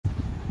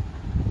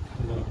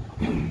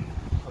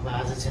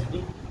आज चाहिँ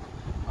हामी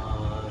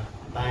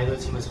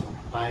बायोलोजीमा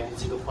छौँ।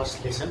 बायोलोजीको फर्स्ट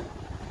लेसन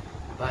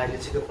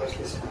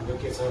हाम्रो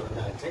के छ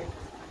भन्दाखेरि चाहिँ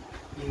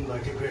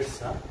इन्भर्टिब्रेट्स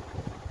छ।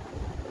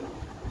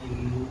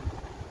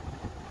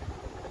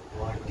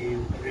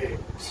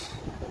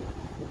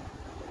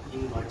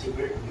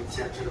 इन्भर्टिब्रेट भन्ने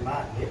च्याप्टरमा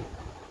हामीले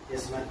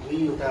यसमा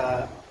दुईवटा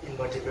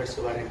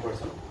इन्भर्टिब्रेट्सको बारेमा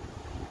पढ्छौँ।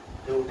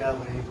 एउटा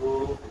भनेको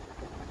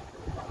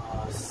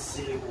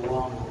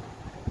सिल्कवर्म हो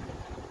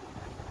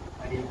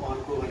अनि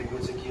अर्को भनेको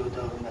चाहिँ के हो त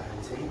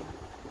भन्दाखेरि चाहिँ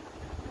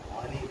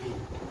हनीबी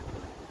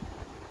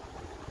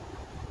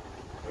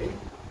है।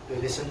 यो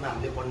लेसनमा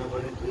हामीले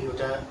पढ्नुपर्ने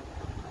दुईवटा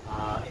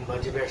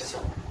इन्भर्टिब्रेट्स छ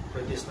र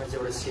त्यसमा चाहिँ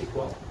एउटा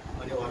सिल्कवर्म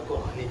अनि अर्को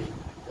हनीबी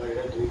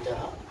गरेर दुईवटा।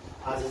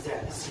 आज चाहिँ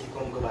हामी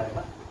सिल्कवर्मको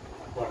बारेमा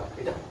पढौँ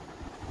है त।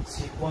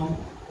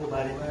 सिल्कवर्मको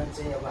बारेमा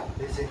चाहिँ अब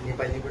हामीले चाहिँ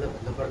नेपालीबाट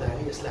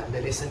भन्नुपर्दाखेरि यसलाई हामीले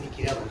रेशमी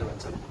किरा भनेर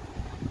भन्छौँ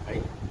है।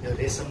 यो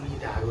रेशमी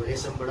धागो,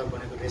 रेशमबाट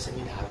बनेको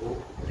रेशमी धागो,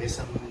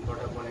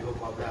 रेशमबाट बनेको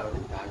कपडाहरू,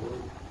 धागो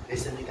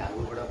रेशमी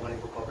धागोबाट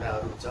बनेको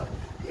कपडाहरू हुन्छ,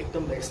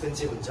 एकदम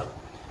एक्सपेन्सिभ हुन्छ।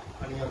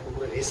 अनि अर्को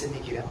कुरा रेशमी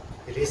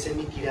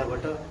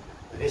किराबाट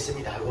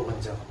रेशमी धागो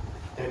भन्छ।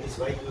 द्याट इज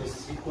वाइ यो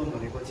सिल्कवर्म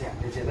भनेको चाहिँ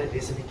हामीले चाहिँ यसलाई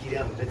रेशमी किरा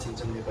भनेर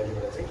चिन्छौँ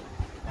नेपालीबाट चाहिँ।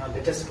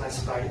 Let us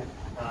classify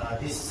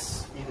this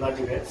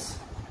इन्भर्टिब्रेट्स।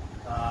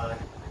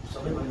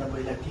 सबैभन्दा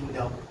पहिला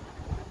किङडम,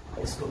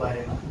 यसको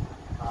बारेमा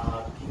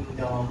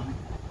किङडम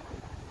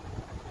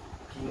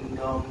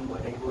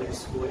भनेको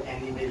यसको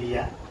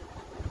एनिमेलिया,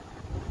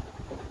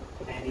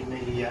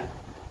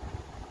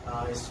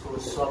 यसको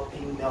सब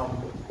किङडम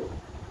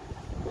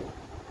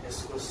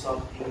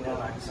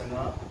हामीसँग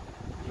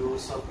यो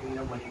सब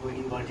किङडम भनेको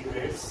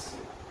इन्भर्टिब्रेट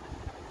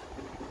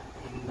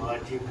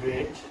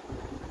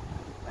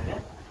होइन।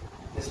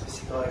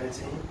 त्यसपछि गएर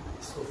चाहिँ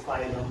यसको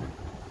फाइलम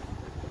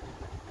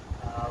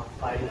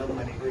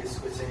भनेको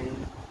यसको चाहिँ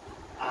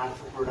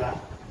आर्थ्रोपोडा।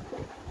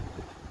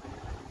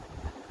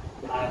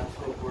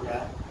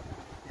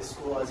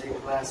 यसको अझै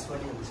क्लास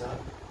पनि हुन्छ।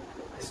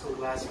 यसको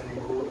क्लास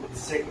भनेको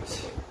इन्सेक्ट,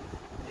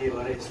 त्यही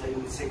भएर यसलाई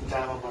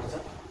इन्सेक्टामा पर्छ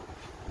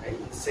है।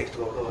 इन्सेक्ट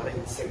भएको भएर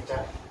इन्सेक्टा।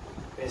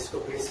 यसको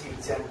बेसिक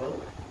इक्जाम्पल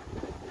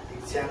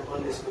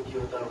यसको के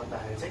हो त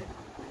भन्दाखेरि चाहिँ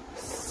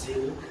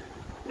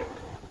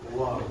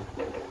सिल्कवर्म।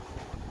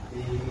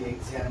 यही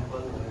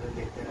एक्जाम्पल भनेर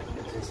लेख्दै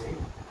राख्नुहुन्छ चाहिँ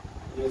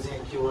यो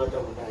चाहिँ के हो त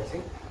भन्दाखेरि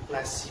चाहिँ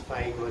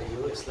क्लासिफाई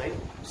गरियो यसलाई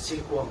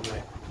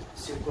सिल्कवर्मलाई।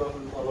 सिल्कवर्म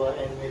अब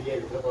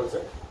एनिमेलियाभित्र पर्छ।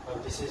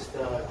 This is the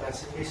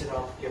classification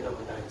of के त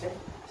भन्दाखेरि चाहिँ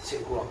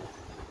सिल्कवर्म।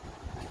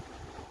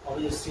 अब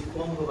यो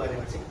सिल्कवर्मको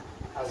बारेमा चाहिँ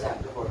आज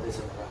हामीले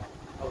पढ्दैछौँ र।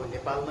 अब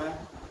नेपालमा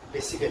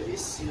बेसिकली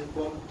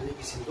सिल्कवर्म दुई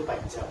किसिमको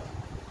पाइन्छ।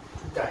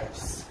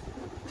 टाइप्स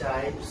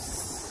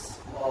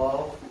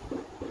अफ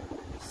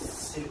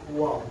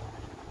सिल्कवर्म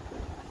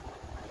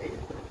है।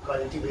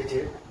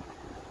 कल्टिभेटेड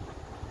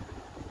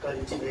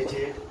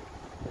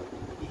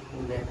इन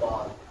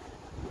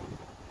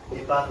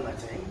नेपालमा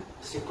चाहिँ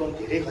सिल्कवर्म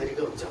धेरै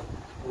थरीको हुन्छ।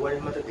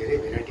 वर्ल्डमा त धेरै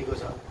भेराइटीको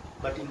छ,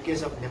 बट इन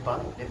केस अफ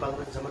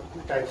नेपालमा जम्मा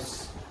 2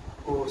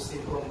 टाइप्सको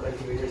सिल्कवर्म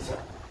कल्टिभेटेड छ।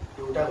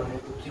 एउटा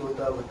भनेको के हो त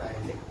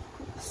भन्दाखेरि चाहिँ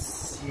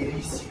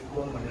सेरी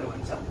सिल्कवर्म भनेर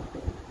भन्छ,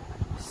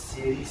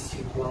 सेरी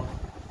सिल्कवर्म।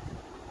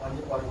 अनि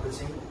अर्को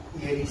चाहिँ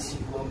एरी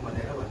सिल्कवर्म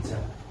भनेर भन्छ,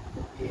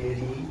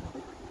 एरी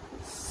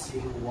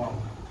सिल्कवर्म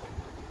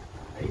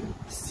है।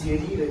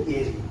 सेरी र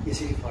एरी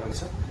यसरी फरक छ।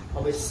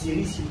 अब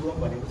सेरी सिल्कवर्म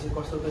भनेको चाहिँ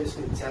कस्तो त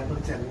यसको इक्जाम्पल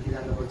चाहिँ हामीले के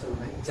जान्नुपर्छ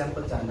भन्दा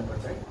इक्जाम्पल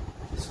जान्नुपर्छ है।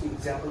 यसको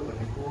इक्जाम्पल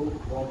भनेको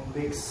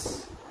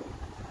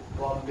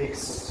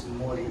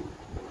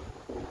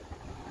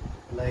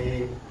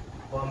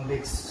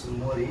बम्बेक्स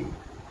मोरी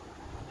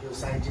यो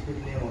साइन्टिफिक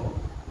नेम हो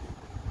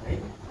है।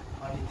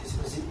 अनि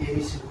त्यसपछि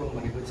एरी सिल्कवर्म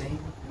भनेको चाहिँ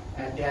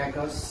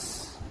एट्याकस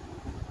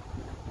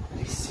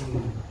रिसिम।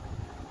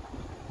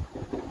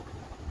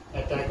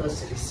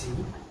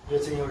 यो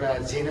चाहिँ एउटा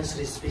जेनस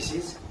र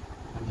स्पिसिज।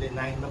 हामीले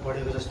 9मा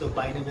पढेको जस्तो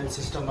बाइनोमियल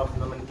सिस्टम अफ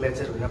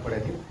नोमेनक्लेचर भनेर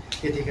पढाएको थियौँ।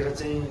 त्यतिखेर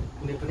चाहिँ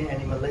कुनै पनि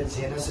एनिमललाई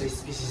जेनस र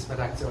स्पिसिजमा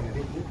राख्छ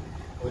भनेको थियो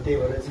हो। त्यही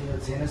भएर चाहिँ यो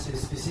जेनस र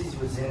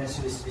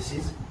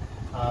स्पिसिज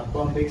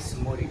बम्बेक्स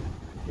मोरी।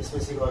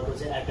 त्यसपछि अर्को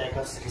चाहिँ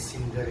एट्याकस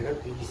रिसिम गरेर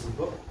दुई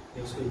किसिमको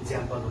यसको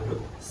इक्जाम्पल हो।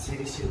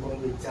 सेरी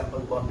सिल्कवर्मको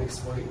इक्जाम्पल बम्बेक्स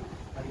मोरी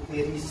अनि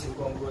एरी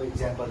सिल्कवर्मको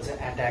इक्जाम्पल चाहिँ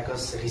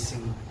एट्याकस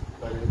रिसिम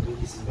गरेर दुई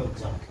किसिमको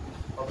हुन्छ।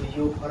 अब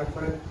यो फरक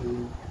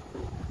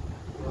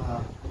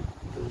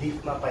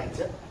लिफमा पाइन्छ।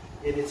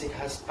 यसले चाहिँ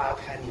खास पात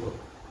खाने हो,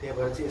 त्यही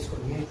भएर चाहिँ यसको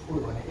मेन फुड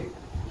भनेको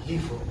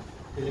लिफ हो।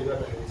 त्यसले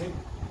गर्दाखेरि चाहिँ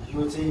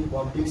यो चाहिँ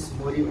बम्बेक्स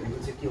मोरी भनेको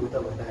चाहिँ के हो त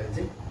भन्दाखेरि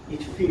चाहिँ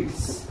it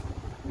feeds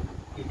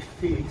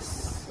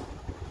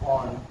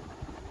on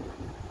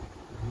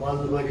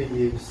mulberry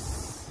lives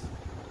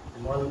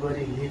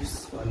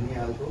भन्ने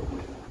खालको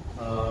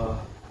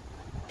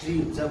ट्री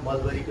हुन्छ।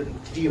 मलबरीको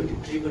ट्री हो, त्यो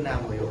ट्रीको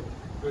नाम हो यो।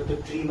 र त्यो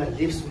ट्रीमा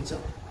लिभ्स हुन्छ।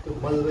 त्यो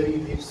मलबरी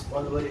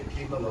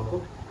ट्रीमा भएको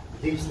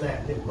लिभ्सलाई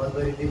हामीले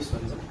मलबरी लिभ्स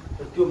भन्छौँ।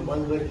 र त्यो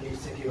मलबरी लिभ्स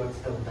चाहिँ के गर्छ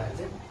त भन्दाखेरि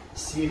चाहिँ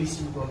सेरी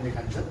सिल्कवर्मले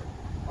खान्छ।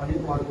 अनि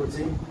अर्को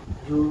चाहिँ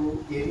यो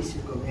एरी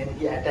सिल्कवर्म यानि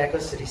कि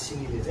एट्याकस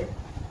रिसिमीले चाहिँ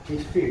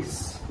it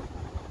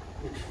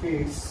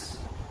feeds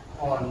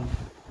on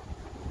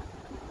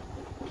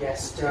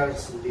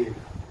क्यास्टर्स leave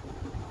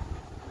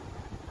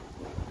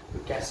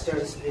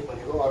क्यास्टर्स leaf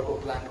भनेको अर्को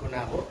प्लान्टको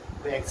नाम हो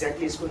र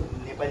एक्ज्याक्टली यसको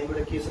नेपालीबाट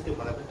के छ त्यो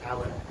मलाई पनि थाहा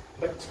भएन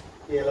बट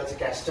यसलाई चाहिँ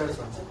क्यास्टर्स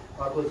भन्छ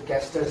अर्को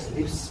क्यास्टर्स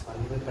लिप्स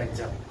भन्ने पनि पाइन्छ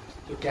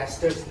त्यो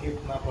क्यास्टर्स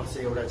लिफमा पर्छ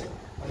एउटा चाहिँ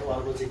अनि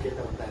अर्को चाहिँ के त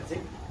भन्दाखेरि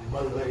चाहिँ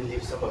मलबरी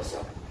लिप्समा पर्छ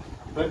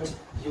बट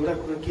एउटा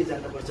कुरो के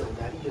जान्नुपर्छ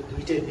भन्दाखेरि यो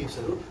दुईटै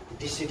लिप्सहरू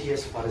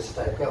डिसिडियस फरेस्ट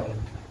टाइपका हुन्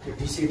त्यो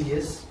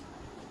डिसिडियस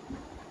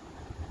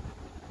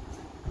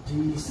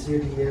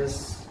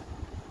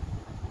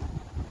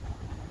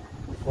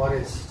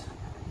फरेस्ट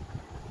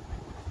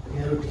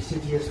यिनीहरू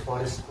डिसिडियस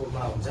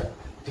फरेस्टमा हुन्छ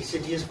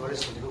डिसिडियस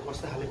फरेस्ट भनेको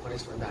कस्तो खाले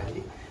फरेस्ट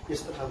भन्दाखेरि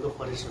यस्तो खालको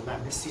फरेस्ट भन्दा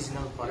हामीले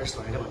सिजनल फरेस्ट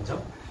भनेर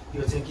भन्छौँ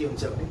यो चाहिँ के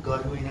हुन्छ भने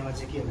गर्मी महिनामा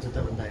चाहिँ के हुन्छ त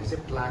भन्दाखेरि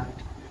चाहिँ प्लान्ट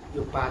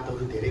यो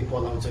पातहरू धेरै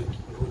पलाउँछ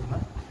रुटमा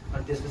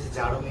अनि त्यसपछि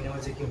जाडो महिनामा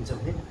चाहिँ के हुन्छ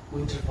भने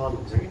विन्टर फल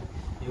हुन्छ कि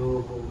यो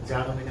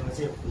जाडो महिनामा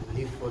चाहिँ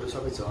लिफहरू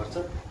सबै झर्छ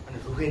अनि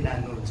रुखै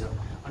नाङ्गो हुन्छ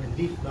अनि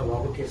लिफ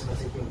नभएको केसमा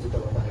चाहिँ के हुन्छ त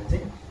भन्दाखेरि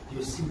चाहिँ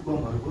यो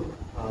सिल्कवर्महरूको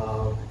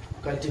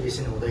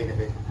कल्टिभेसन हुँदैन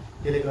फेरि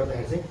त्यसले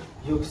गर्दाखेरि चाहिँ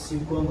यो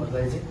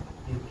सिल्कवर्महरूलाई चाहिँ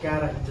यो कहाँ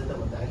राखिन्छ त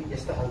भन्दाखेरि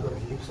यस्ता खालको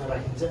लिप्समा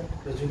राखिन्छ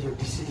र जुन यो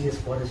डिसिडियस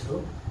फरेस्ट हो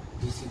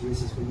डिसिडियस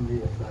यसको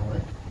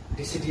इङ्ग्लिसलाई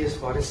डिसिडियस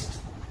फरेस्ट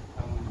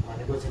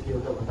भनेको चाहिँ के हो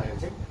त भन्दाखेरि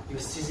चाहिँ यो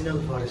सिजनल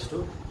फरेस्ट हो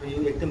र यो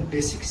एकदम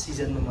बेसिक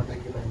सिजनमा मात्रै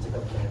के पाइन्छ त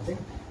भन्दाखेरि चाहिँ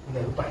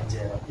उनीहरू पाइन्छ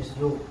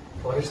यो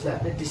फरेस्टलाई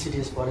हामीले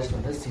डिसिडियस फरेस्ट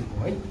भनेर चिन्नु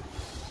है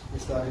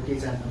यसको अरू केही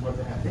जान्नु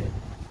पर्दैन हामीले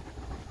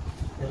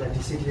यसलाई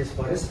डिसिडियस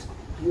फरेस्ट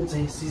यो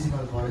चाहिँ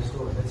सिजनल फरेस्ट हो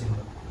भनेर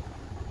चिन्नु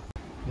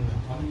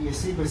अनि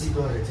यसैपछि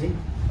गएर चाहिँ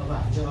अब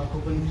हामीले अर्को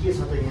पनि के छ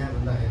त यहाँ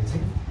भन्दाखेरि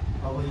चाहिँ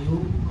अब यो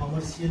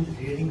commercial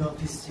रेयरिङ of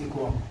this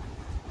silkworm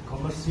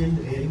commercial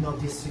रेयरिङ of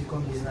this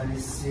silkworm is non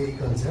as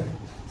sericulture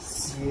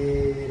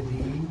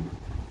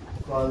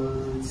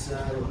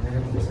भनेर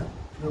भन्छ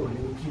यो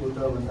भनेको के हो त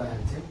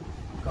भन्दाखेरि चाहिँ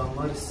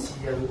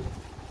कमर्सियल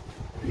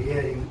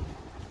रेयरिङ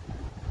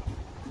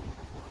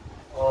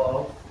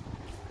अफ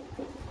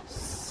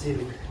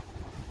सिल्क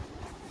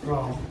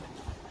फ्रम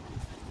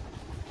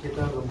के त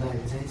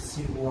भन्दाखेरि चाहिँ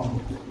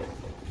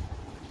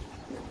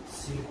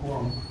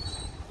सिल्कवर्म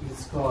इज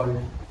कल्ड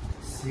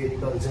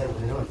सेरिकल्चर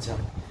भनेर भन्छ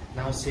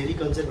नाउ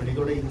सेरिकल्चर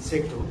भनेको एउटा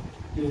इन्सेक्ट हो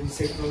त्यो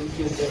इन्सेक्टमा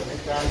के हुन्छ भने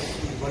प्लान्ट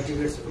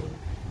इन्भर्टिब्रेट्सहरू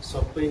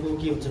सबैको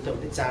के हुन्छ त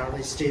भने 4वटा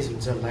स्टेज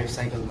हुन्छ लाइफ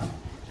साइकलमा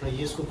र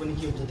यसको पनि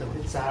के हुन्छ त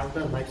भने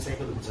 4वटा लाइफ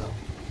साइकल हुन्छ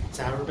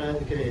 4वटा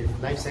के अरे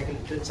लाइफ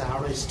साइकलभित्र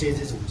 4वटा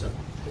स्टेजेस हुन्छ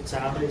त्यो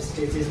 4वटा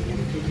स्टेजेस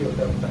भनेको के हो त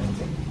भन्दाखेरि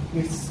चाहिँ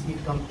it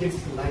कम्प्लिट्स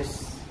life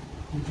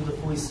into the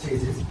 4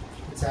 stages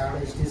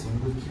 4वटा stage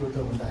भनेको के हो त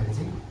भन्दाखेरि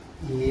चाहिँ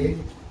एग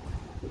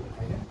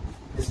होइन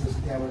त्यसपछि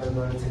त्यहाँबाट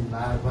गएर चाहिँ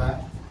लार्भा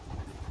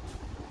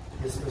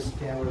त्यसपछि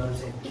त्यहाँबाट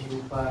चाहिँ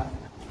प्युपा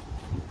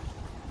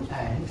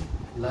एन्ड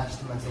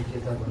लास्टमा चाहिँ के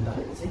त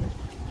भन्दाखेरि चाहिँ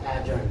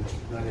एडल्ट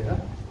गरेर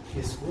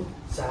त्यसको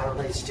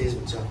 4वटा स्टेज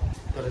हुन्छ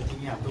तर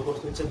तिमी हाम्रो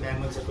कस्तो हुन्छ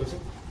म्यामल्सहरूको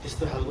चाहिँ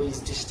त्यस्तो खालको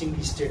डिस्टिङ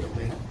स्टेट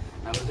हुँदैन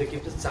हाम्रो त के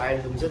भन्छ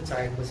चाइल्ड हुन्छ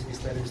चाइल्डपछि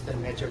बिस्तारै बिस्तारै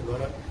म्याच्योर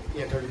भएर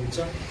एडल्ट हुन्छ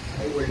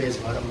अनि ओल्ड एज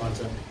भएर मर्छ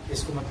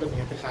यसको मतलब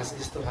यहाँ त खास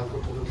त्यस्तो खालको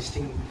ठुलो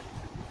डिस्टिङ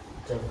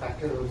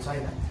फ्याक्टरहरू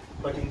छैन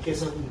बट इन केस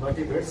अफ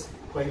इन्भर्टिब्रेट्स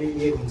कहिले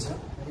एग हुन्छ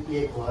अनि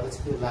एग भएर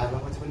चाहिँ त्यो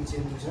लार्भामा पनि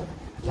चेन्ज हुन्छ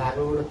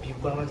लार्भाबाट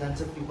प्युपामा जान्छ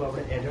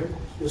प्युपाबाट एडल्ट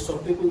यो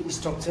सबैको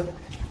स्ट्रक्चर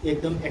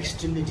एकदम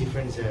एक्सट्रिमली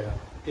डिफ्रेन्ट छ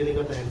त्यसले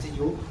गर्दाखेरि चाहिँ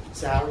यो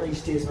 4वटा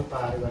स्टेजमा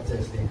पार गर्छ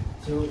यसले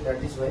so that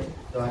is why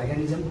the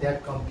organism that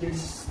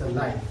कम्प्लिट्स the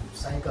life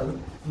cycle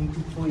into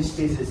 4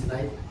 stages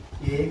like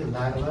egg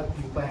larva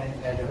pupa and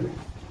adult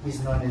is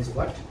non as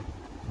what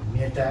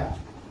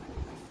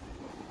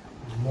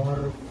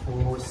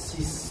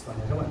metamorphosis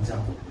भनेर भन्छ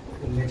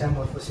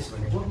मेटामोर्फोसिस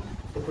भनेको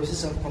the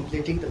process of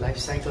completing the life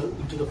cycle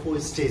into the 4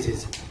 stages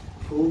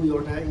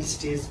एउटा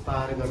stage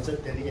पार गर्छ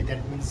त्यहाँदेखि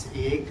that means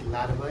egg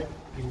larva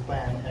pupa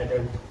and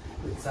adult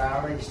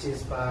 4वटा stage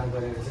पार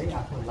गरेर चाहिँ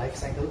आफ्नो लाइफ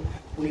साइकल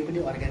कुनै पनि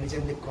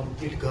अर्गानिजमले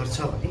कम्प्लिट गर्छ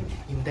भने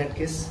in that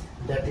case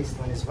that is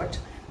non as what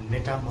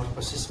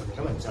metamorphosis भनेर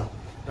भन्छ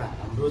र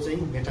हाम्रो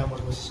चाहिँ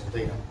मेटामोर्फोसिस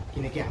हुँदैन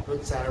किनकि हाम्रो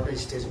 4वटा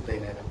स्टेज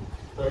हुँदैन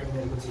तर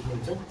यिनीहरूको चाहिँ के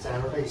हुन्छ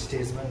 4वटा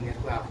स्टेजमा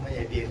यिनीहरूको आफ्नो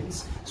एपियरेन्स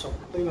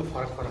सबैमा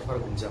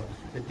फरक हुन्छ र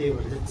त्यही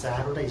भएर चाहिँ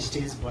 4वटा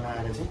स्टेज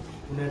बनाएर चाहिँ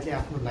उनीहरूले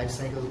आफ्नो लाइफ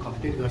साइकल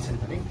कम्प्लिट गर्छन्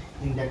भने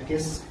in that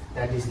case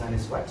that is non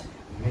as what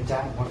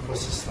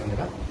metamorphosis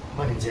भनेर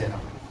भनिन्छ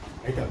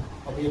है त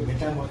अब यो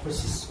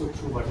मेटामोर्फोसिसको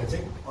थ्रुबाट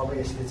चाहिँ अब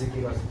यसले चाहिँ के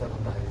गर्छ त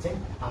भन्दाखेरि चाहिँ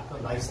आफ्नो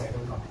लाइफ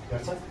साइकल कम्प्लिट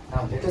गर्छ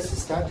now let us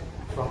start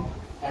from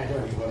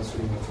एडल्टबाट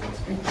सुरु गर्छ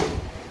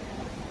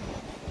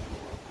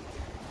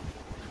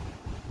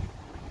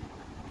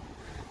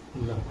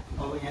ल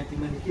अब यहाँ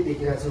तिमीले के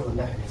देखिरहेछौ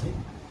भन्दाखेरि चाहिँ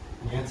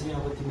यहाँ चाहिँ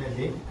अब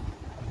तिमीहरूले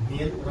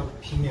मेल र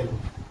फिमेल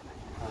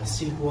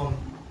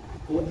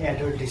सिल्कवर्मको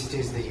एडल्ट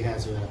स्टेज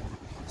देखिरहेछौ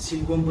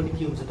सिल्कवर्म पनि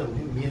के हुन्छ त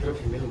भने मेल र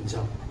फिमेल हुन्छ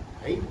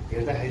है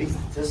हेर्दाखेरि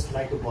जस्ट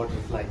लाइक अ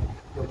बटरफ्लाई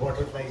यो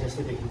बटरफ्लाई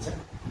जस्तै देखिन्छ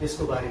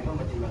यसको बारेमा म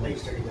तिमीहरूलाई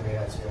स्टडी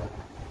गरिरहेको छु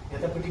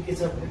यतापट्टि के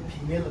छ भने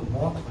फिमेल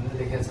मथ भनेर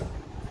लेखेको छ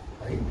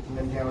है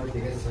तिमीले त्यहाँबाट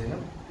देखेको छैन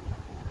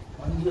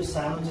अनि यो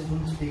सानो चाहिँ जुन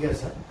फिगर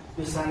छ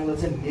यो सानोलाई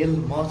चाहिँ मेल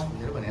मथ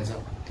भनेर भनेको छ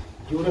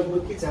एउटा कुरो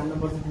के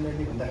जान्नुपर्छ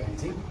तिमीहरूले भन्दाखेरि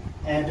चाहिँ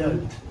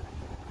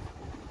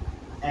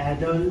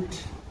एडल्ट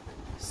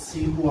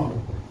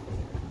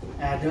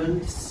सिल्कवर्म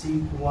एडल्ट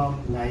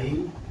सिल्कवर्मलाई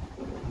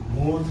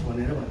मोथ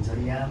भनेर भन्छ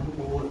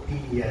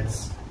MOTH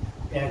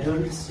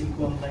एडल्ट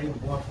सिल्कवर्मलाई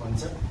मोथ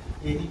भन्छ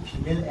यदि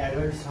फिमेल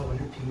एडल्ट छ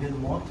भने फिमेल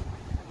मोथ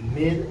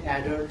मेल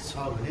एडल्ट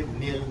छ भने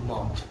मेल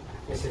मोथ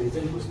यसरी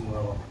चाहिँ बुझ्नु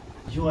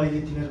अब यो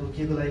अहिले तिमीहरुको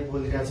केको लागि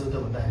बोलिरहेको छौ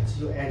त भन्दाखेरि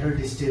चाहिँ यो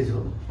एडल्ट स्टेज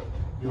हो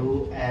यो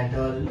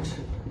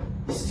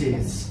एडल्ट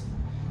स्टेज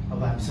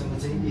अब हामीसँग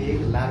चाहिँ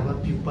एक लार्भा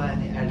प्युपा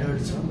अनि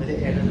एडल्ट छ मैले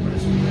एडल्टबाट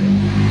सुरु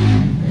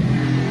गरेँ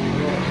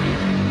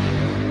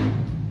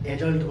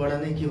एडल्टबाट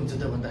नै के हुन्छ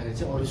त भन्दाखेरि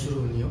चाहिँ अरु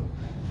सुरु हुने हो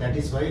दैट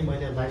इज वाइ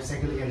मैले लाइफ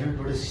साइकल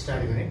एडल्टबाट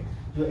स्टार्ट गरेँ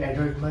यो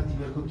एडल्टमा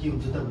तिमीहरुको के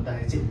हुन्छ त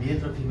भन्दाखेरि चाहिँ मेल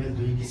र फिमेल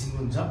दुई किसिमको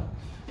हुन्छ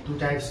टु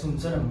टाइप्सको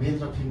हुन्छ र मेल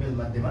र फिमेल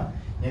मध्येमा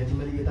यहाँ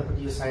तिमीले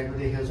यतापट्टि यो साइडमा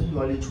देखेको छौ यो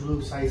अलि ठुलो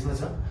साइजमा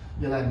छ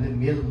यसलाई हामीले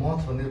मेल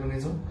मोथ भनेर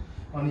भनेछौँ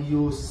अनि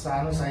यो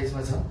सानो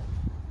साइजमा छ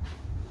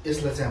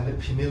यसलाई चाहिँ हामीले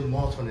फिमेल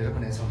मोथ भनेर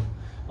भनेछौँ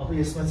अब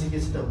यसमा चाहिँ के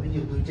छ त भने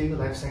यो दुईटैको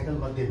लाइफ साइकल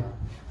मध्येमा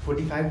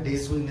 45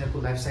 डेजको यिनीहरूको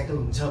लाइफ साइकल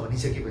हुन्छ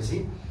भनिसकेपछि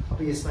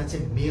अब यसमा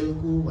चाहिँ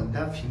मेलको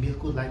भन्दा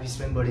फिमेलको लाइफ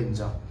स्प्यान बढी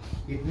हुन्छ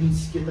इट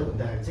मिन्स के त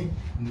भन्दाखेरि चाहिँ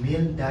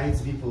मेल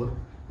डाइज बिफोर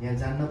यहाँ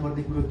जान्न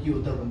पर्ने कुरो के हो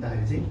त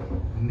भन्दाखेरि चाहिँ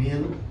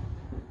मेल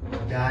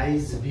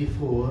डाइज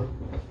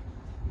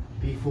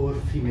बिफोर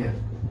फिमेल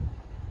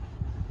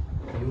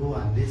यो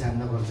हामीले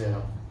जान्न पर्छ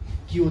र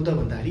के हो त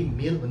भन्दाखेरि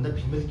मेल भन्दा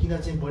फिमेल किन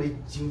चाहिँ बढी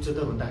जिउँछ त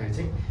भन्दाखेरि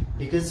चाहिँ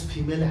because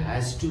female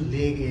has to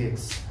leg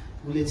eggs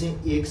उसले चाहिँ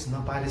एग्स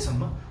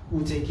नपारेसम्म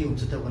ऊ चाहिँ के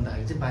हुन्छ त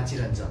भन्दाखेरि चाहिँ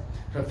बाँचिरहन्छ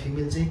र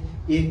फिमेल चाहिँ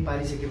एग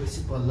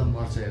पारिसकेपछि बल्ल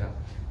मर्छ हेर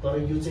तर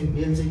यो चाहिँ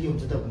मेल चाहिँ के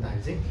हुन्छ त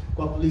भन्दाखेरि चाहिँ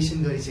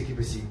पपुलेसन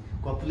गरिसकेपछि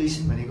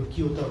पपुलेसन भनेको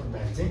के हो त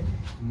भन्दाखेरि चाहिँ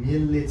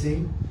मेलले चाहिँ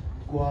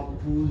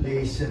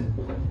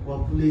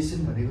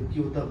पपुलेसन भनेको के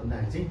हो त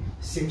भन्दाखेरि चाहिँ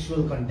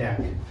सेक्सुअल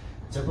कन्ट्याक्ट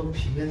जब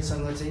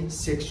फिमेलसँग चाहिँ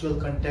सेक्सुअल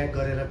कन्ट्याक्ट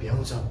गरेर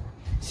भ्याउँछ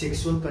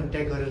सेक्सुअल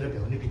कन्ट्याक्ट गरेर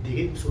भ्याउने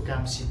बित्तिकै उसको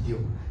काम सिद्धियो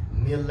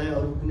मेललाई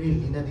अरू कुनै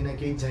लिन दिन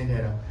केही छैन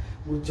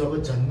ऊ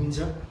जब जन्मिन्छ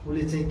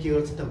उसले चाहिँ के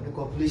गर्छ त भने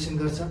कपुलेसन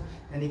गर्छ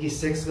यानि कि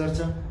सेक्स गर्छ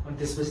अनि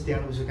त्यसपछि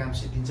त्यहाँबाट उसको काम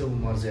सिद्धिन्छ ऊ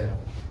मर्छ हेर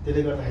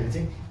त्यसले गर्दाखेरि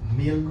चाहिँ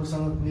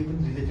मेलकोसँग कुनै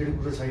पनि रिलेटेड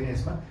कुरो छैन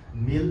यसमा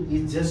मेल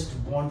is just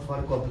born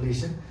for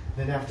कपुलेसन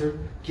then after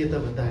के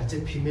त भन्दाखेरि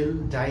चाहिँ female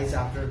dies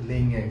after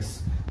laying eggs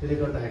त्यसले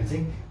गर्दाखेरि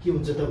चाहिँ के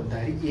हुन्छ त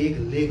भन्दाखेरि एग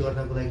ले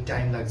गर्नको लागि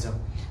टाइम लाग्छ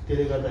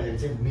त्यसले गर्दाखेरि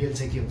चाहिँ मेल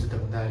चाहिँ के हुन्छ त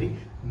भन्दाखेरि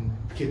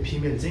के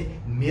फिमेल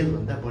चाहिँ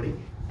मेलभन्दा बढी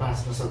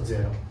बाँच्न सक्छ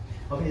हेर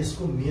अब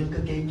यसको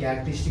मेलका केही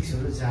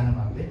क्यारेक्टरिस्टिक्सहरू जानौँ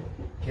हामीले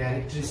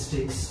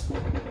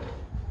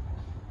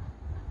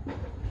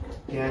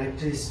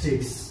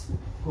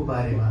क्यारेक्टरिस्टिक्सको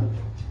बारेमा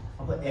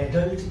अब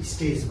एडल्ट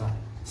स्टेजमा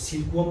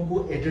सिल्कवर्मको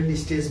एडल्ट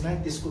स्टेजमा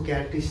त्यसको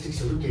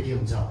क्यारेक्टरिस्टिक्सहरू के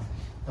हुन्छ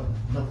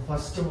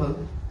फर्स्ट अफ अल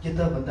के त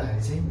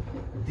भन्दाखेरि चाहिँ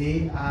दे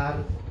आर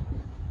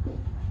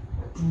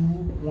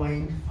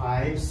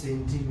 2.5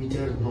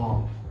 सेन्टिमिटर लङ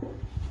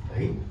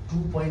है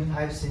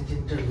 2.5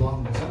 सेन्टिमिटर लङ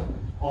हुन्छ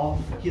अफ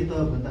के त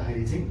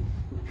भन्दाखेरि चाहिँ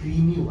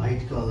क्रिमी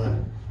व्हाइट कलर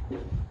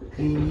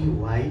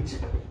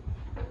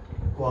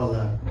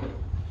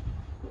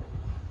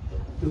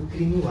त्यो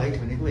क्रिमी व्हाइट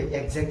भनेको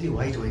एक्ज्याक्टली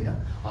व्हाइट होइन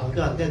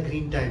हल्का हल्का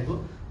ग्रीन टाइपको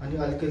अनि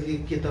अलिकति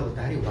के त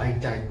भन्दाखेरि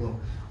व्हाइट टाइपको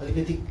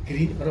अलिकति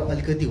ग्रीन र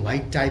अलिकति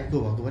व्हाइट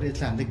टाइपको भएको भएर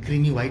यसलाई हामीले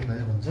क्रिमी व्हाइट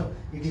भनेर भन्छौँ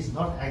it is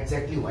not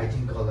exactly white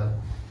in colour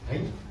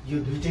है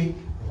यो दुइटै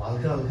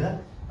हल्का हल्का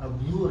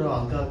ब्लू र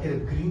हल्का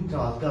ग्रीन र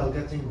हल्का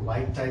हल्का चाहिँ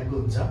व्हाइट टाइपको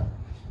हुन्छ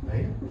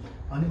है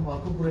अनि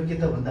अर्को कुरा के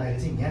त भन्दाखेरि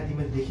चाहिँ यहाँ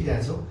तिमीले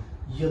देखिरहेछौ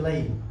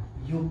यसलाई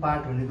यो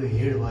पार्ट भनेको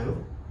हेड भयो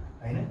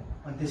हैन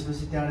अनि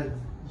त्यसपछि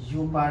त्यहाँबाट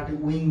यो पार्ट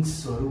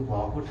विङ्सहरू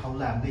भएको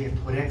ठाउँलाई हामीले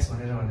थोर्याक्स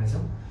भनेर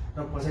भनेछौँ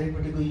र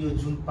पछाडिपट्टिको यो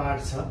जुन पार्ट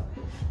छ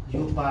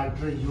यो पार्ट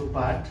र यो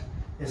पार्ट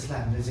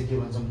यसलाई हामीले चाहिँ के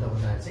भन्छौँ त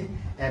भन्दाखेरि चाहिँ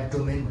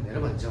एब्डोमेन भनेर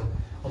भन्छौँ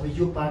अब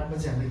यो पार्टमा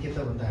चाहिँ हामीले के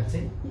त भन्दाखेरि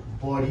चाहिँ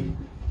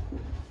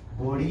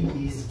बडी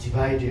इज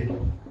डिभाइडेड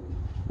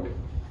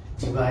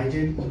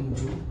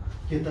इन्टु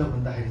के त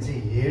भन्दाखेरि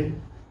चाहिँ हेड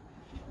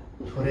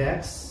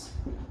thorax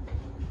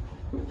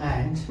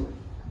and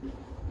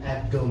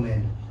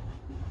abdomen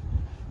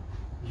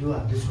यो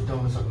हामीले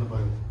छुट्याउन सक्नु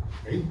पर्यो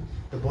है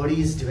the body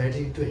is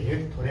divided into head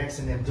थोर्याक्स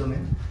and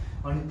abdomen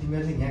अनि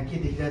तिमीहरूले यहाँ के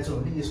देखिरहेछौ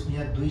भने यसको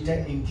यहाँ दुईटा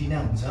एन्टिना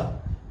हुन्छ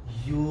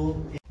यो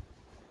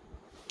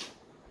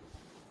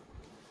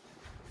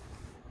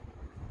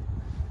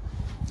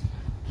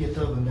के त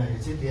भन्दाखेरि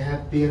चाहिँ they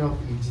have pair of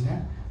antenna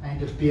and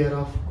a pair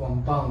of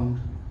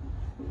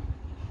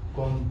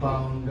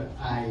compound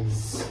आइज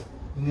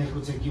यिनीहरूको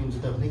चाहिँ के हुन्छ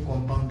त भने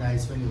कम्पाउन्ड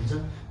आइज पनि हुन्छ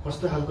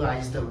कस्तो खालको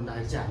आइज त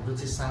भन्दाखेरि चाहिँ हाम्रो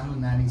चाहिँ सानो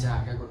नानी चाहिँ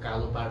आँखाको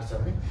कालो पार्ट छ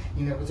भने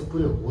यिनीहरूको चाहिँ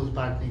पुरै होल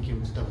पार्ट नै के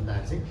हुन्छ त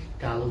भन्दाखेरि चाहिँ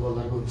कालो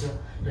कलरको हुन्छ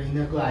र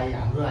यिनीहरूको आई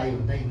हाम्रो आई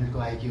भन्दा यिनीहरूको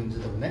आई के हुन्छ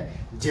त भन्दा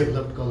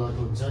डेभलप्ड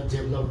कलरको हुन्छ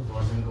डेभलप्ड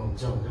भर्जनको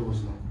हुन्छ भनेर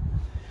बुझ्नु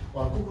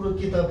अर्को कुरो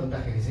के त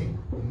भन्दाखेरि चाहिँ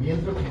मेल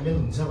र फिमेल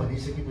हुन्छ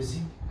भनिसकेपछि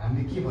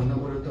हामीले के भन्नु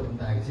पर्यो त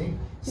भन्दाखेरि चाहिँ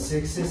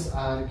सेक्सेस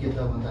आर के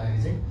त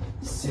भन्दाखेरि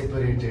चाहिँ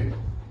सेपरेटेड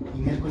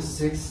यिनीहरूको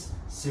सेक्स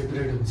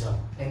सेपरेट हुन्छ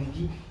यानि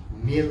कि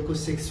मेलको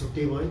सेक्स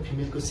छुट्टै भयो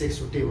फिमेलको सेक्स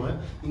छुट्टै भयो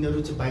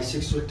यिनीहरू चाहिँ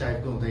बाइसेक्सुअल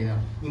टाइपको हुँदैन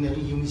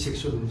यिनीहरू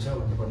युनिसेक्सुअल हुन्छ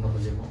भनेर भन्न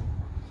खोजेको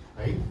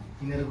है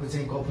यिनीहरूको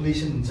चाहिँ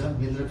कपुलेसन हुन्छ,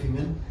 मेल र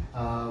फिमेल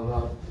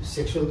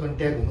सेक्सुअल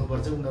कन्ट्याक्ट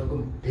हुनुपर्छ, उनीहरूको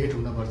भेट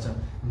हुनुपर्छ,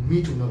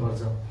 मिट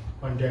हुनुपर्छ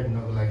कन्ट्याक्ट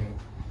हुनको लागि।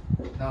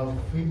 नाउ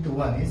फिफ्थ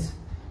वान इज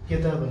के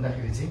त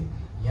भन्दाखेरि चाहिँ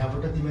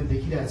यहाँबाट तिमीले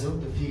देखिरहेछौ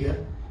त्यो फिगर,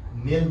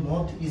 मेल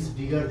मथ इज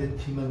बिगर देन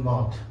फिमेल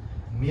मथ।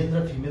 मेल र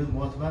फिमेल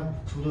मथमा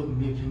ठुलो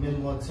फिमेल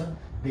मथ छ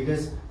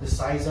because the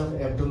size of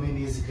abdomen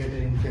is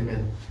greater in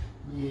female.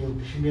 यो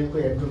फिमेलको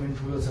एब्डोमेन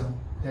ठुलो छ,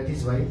 that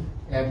is why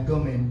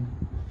abdomen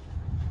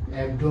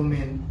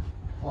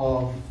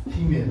of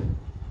female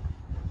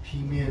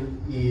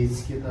is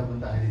के त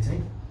भन्दाखेरि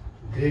चाहिँ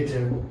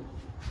ग्रेटर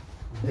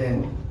देन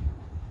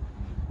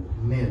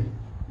मेल।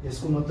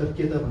 यसको मतलब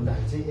के त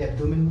भन्दाखेरि चाहिँ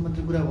एब्डोमेनको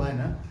मात्रै कुरा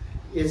भएन,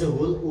 as a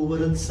whole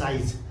overall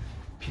size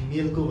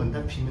फिमेलको भन्दा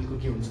फिमेलको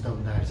के हुन्छ त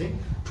भन्दाखेरि चाहिँ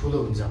ठुलो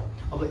हुन्छ।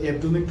 अब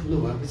एब्डोमेन ठुलो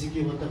भएपछि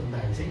के भयो त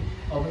भन्दाखेरि चाहिँ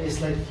अब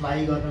यसलाई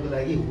फ्लाइ गर्नको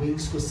लागि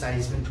विङ्सको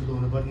साइज पनि ठुलो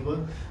हुनुपर्ने भयो।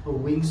 अब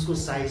विङ्सको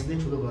साइज नै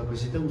ठुलो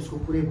भएपछि त उसको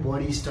पुरै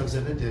बडी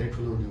स्ट्रक्चर नै धेरै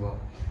ठुलो हुने भयो।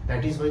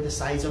 That is why the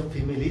size of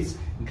female is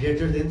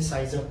greater than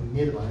size of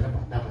मेल भनेर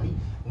भन्दा पनि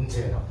हुन्छ।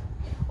 हेर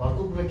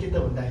अर्को कुरा के त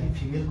भन्दाखेरि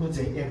फिमेलको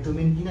चाहिँ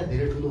एब्डोमेन किन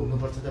धेरै ठुलो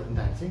हुनुपर्छ त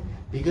भन्दाखेरि चाहिँ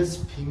because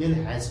female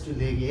has to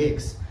leg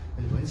eggs.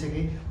 मैले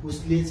भनिसकेँ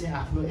उसले चाहिँ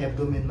आफ्नो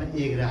एब्डोमेनमा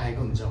एग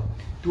राखेको हुन्छ,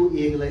 त्यो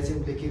एगलाई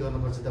चाहिँ उसले के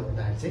गर्नुपर्छ त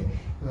भन्दाखेरि चाहिँ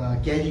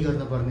क्यारी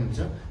गर्नुपर्ने हुन्छ।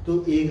 त्यो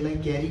एगलाई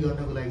क्यारी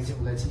गर्नको लागि चाहिँ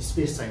उसलाई चाहिँ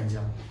स्पेस चाहिन्छ।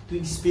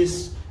 त्यो स्पेस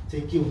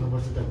चाहिँ के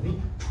हुनुपर्छ त भने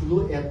ठुलो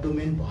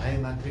एब्डोमेन भए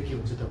मात्रै के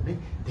हुन्छ त भने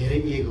धेरै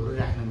एगहरू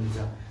राख्न मिल्छ।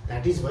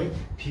 द्याट इज वाइ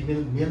फिमेल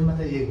मेलमा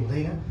त एग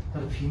हुँदैन,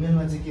 तर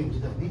फिमेलमा चाहिँ के हुन्छ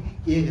त भने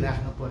एग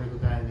राख्न परेको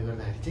कारणले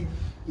गर्दाखेरि चाहिँ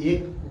एग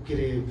के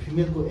अरे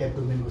फिमेलको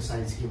एब्डोमेनको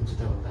साइज के हुन्छ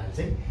त भन्दाखेरि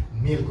चाहिँ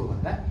मेलको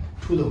भन्दा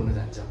ठुलो हुन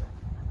जान्छ।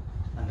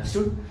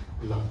 अन्डरस्टुड?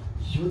 ल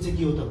यो चाहिँ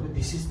के हो त भने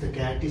this is the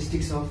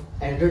characteristics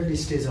of adult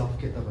stage of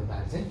के त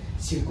भन्दाखेरि चाहिँ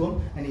silkworm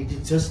and it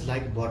is just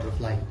like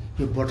butterfly.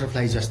 यो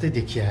बटरफ्लाई जस्तै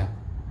देखिया।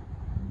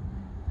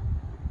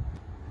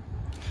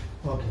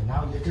 Okay,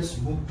 now let us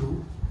move to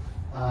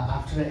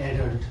after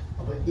adult.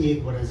 अब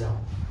एगबाट जाउँ।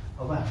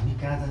 अब हामी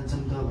कहाँ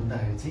जान्छौँ त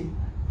भन्दाखेरि चाहिँ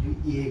यो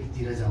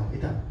एगतिर जाउँ है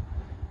त।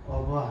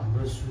 अब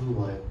हाम्रो सुरु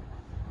भयो।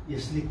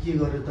 यसले के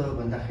गर्यो त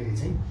भन्दाखेरि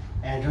चाहिँ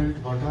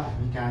एडल्टबाट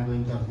हामी कहाँ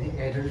गयौँ त भने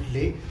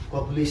एडल्टले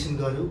कपुलेसन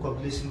गर्यो।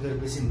 कपुलेसन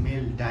गरेपछि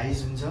मेल डाइज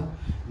हुन्छ।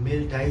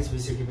 मेल डाइज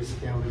भइसकेपछि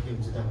त्यहाँबाट के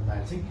हुन्छ त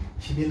भन्दाखेरि चाहिँ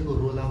फिमेलको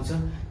रोल आउँछ।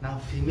 न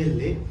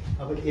फिमेलले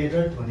अब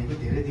एडल्ट भनेको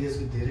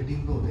धेरै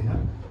दिनको हुँदैन,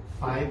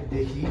 5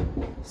 देखि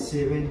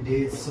 7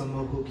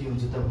 डेजसम्मको के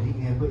हुन्छ त भने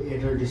यिनीहरूको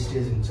एडल्ट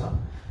स्टेज हुन्छ।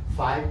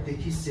 5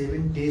 देखि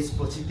 7 डेज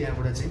पछि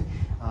त्यहाँबाट चाहिँ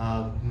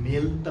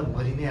मेल त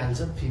मरि नै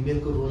हाल्छ,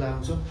 फिमेलको रोल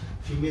आउँछ।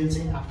 फिमेल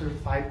चाहिँ after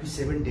 5 to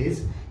 7 days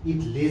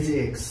it Lay's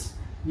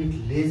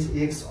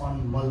eggs on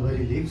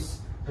mulberry lives.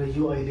 र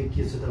यो अहिले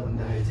के छ त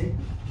भन्दाखेरि चाहिँ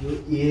यो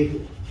एग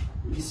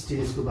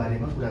स्टेजको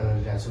बारेमा कुरा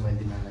गरिरहेको छु मैले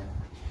तिमीहरूलाई।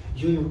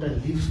 यो एउटा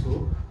लिभ्सको,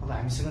 अब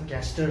हामीसँग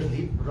क्यास्टर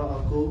लिभ र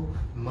अर्को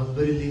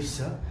मलबरी लिभ्स छ।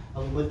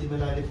 अब म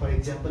तिमीलाई अहिले फर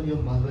इक्जाम्पल यो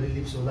मलबरी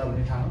लिभ्स होला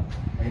भन्ने ठाउँ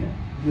होइन,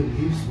 यो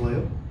लिभ्स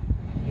भयो,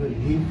 यो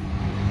लिभ।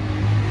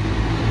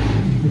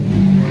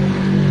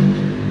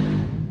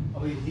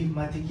 अब यो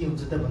लिभमाथि के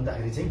हुन्छ त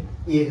भन्दाखेरि चाहिँ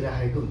एग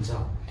राखेको हुन्छ।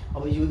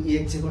 अब यो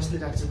एग चाहिँ कसले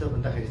राख्छ त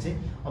भन्दाखेरि चाहिँ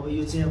अब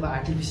यो चाहिँ अब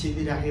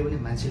आर्टिफिसियली राख्यो भने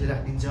मान्छेले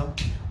राखिदिन्छ,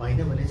 होइन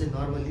भने चाहिँ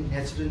नर्मली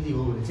नेचुरली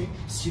हो भने चाहिँ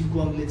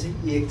सिल्कवर्मले चाहिँ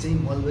एग चाहिँ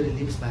मलबरी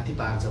लिभ्समाथि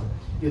पार्छ।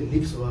 यो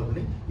लिभ्स भयो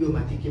भने यो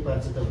माथि के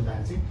पार्छ त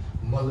भन्दाखेरि चाहिँ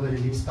मलबरी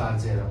लिभ्स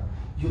पार्छ। र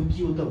यो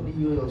के हो त भने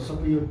यो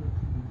सबै यो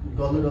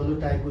डल्लो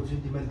टाइपको जुन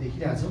तिमीले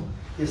देखिरहेछौ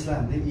त्यसलाई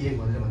हामीले एग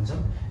भनेर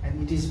भन्छौँ। And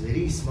it is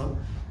very small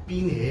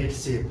pin head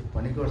सेप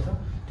भनेको अर्थ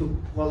त्यो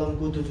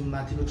कलमको त्यो जुन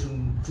माथिको जुन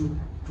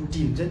टुटी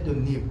हुन्छ नि त्यो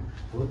निप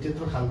हो,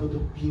 त्यत्रो खालको त्यो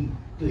पिन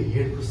त्यो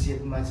हेडको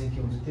सेपमा चाहिँ के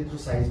हुन्छ त्यत्रो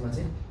साइजमा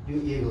चाहिँ यो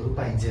एगहरू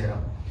पाइन्छ। र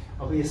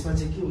अब यसमा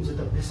चाहिँ के हुन्छ त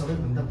भने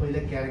सबैभन्दा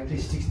पहिला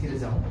क्यारेक्टरिस्टिक्सतिर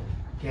जाउँ।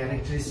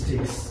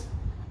 क्यारेक्टरिस्टिक्स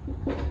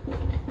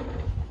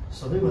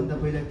सबैभन्दा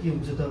पहिला के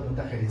हुन्छ त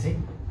भन्दाखेरि चाहिँ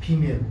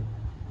female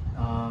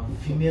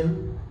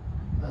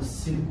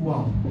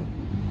silkworm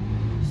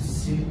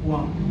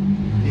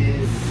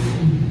lays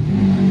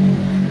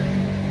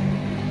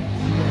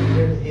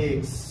 300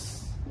 eggs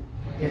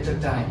at a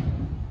time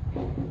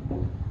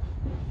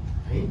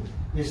है।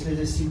 यसले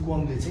चाहिँ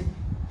सिल्कवर्मले चाहिँ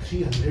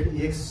 300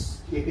 eggs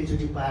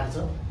एकैचोटि पार्छ।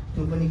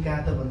 त्यो पनि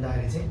कहाँ त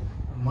भन्दाखेरि चाहिँ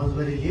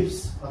मलबरी लिभ्स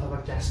अथवा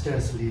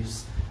क्यास्टर्स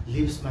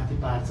लिभ्स माथि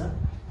पार्छ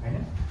होइन।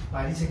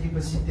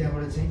 पारिसकेपछि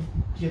त्यहाँबाट चाहिँ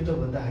के त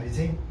भन्दाखेरि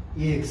चाहिँ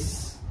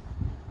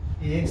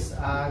एग्स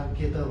आर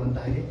के त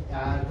भन्दाखेरि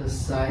आर द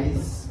साइज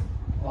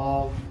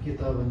अफ के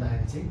त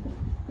भन्दाखेरि चाहिँ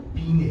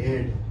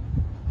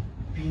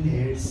पिन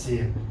हेड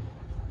सेप।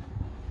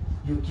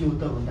 यो के हो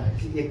त भन्दाखेरि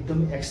चाहिँ एकदम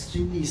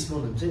एक्सट्रिमली स्मल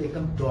हुन्छ,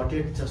 एकदम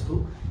डटेड जस्तो,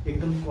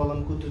 एकदम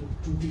कलमको त्यो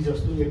टुटी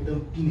जस्तो एकदम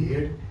पिन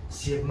हेड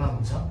सेपमा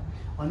हुन्छ।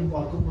 अनि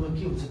अर्को कुरो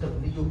के हुन्छ त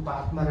भने यो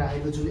पातमा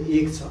राखेको जुन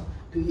एग छ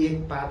त्यो एग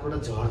पातबाट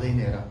झर्दैन।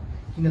 हेर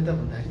किन त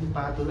भन्दाखेरि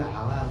पातहरू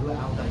हावाहरू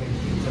आउँदाखेरि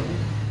के हुन्छ भने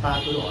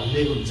पातहरू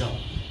हल्लिएको हुन्छ।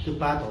 त्यो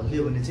पात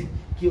हल्लियो भने चाहिँ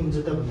के हुन्छ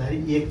त भन्दाखेरि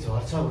एग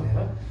झर्छ भनेर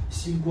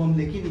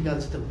सिल्कवर्मले के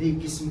निकाल्छ त भने एक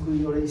किसिमको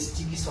एउटा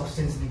स्टिकी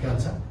सब्सटेन्स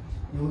निकाल्छ।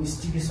 यो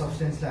स्टिकी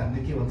सब्सटेन्सलाई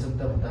हामीले के भन्छौँ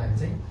त भन्दाखेरि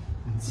चाहिँ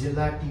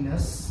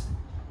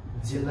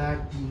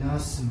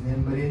जेलाटिनस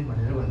मेम्ब्रेन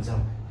भनेर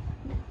भन्छौँ।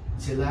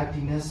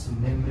 जेलाटिनस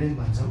मेम्ब्रेन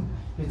भन्छौँ।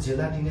 यो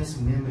जेलाटिनस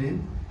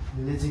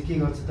मेम्ब्रेनले चाहिँ के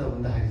गर्छ त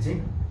भन्दाखेरि चाहिँ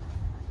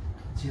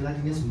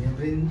gelatinous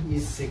membrane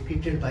is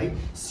secreted by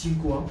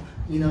silkworm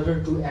in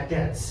order to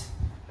attach,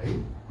 right?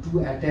 To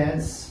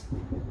attach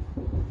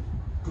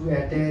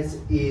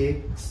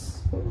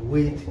eggs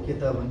with के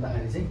त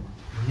भन्दाखेरि चाहिँ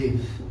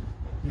leaf.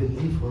 यो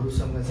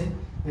लिफहरुसँग चाहिँ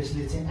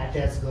यसले चाहिँ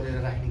अट्याच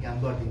गरेर राख्ने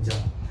काम गरिदिन्छ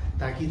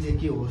ताकि चाहिँ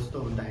के होस् त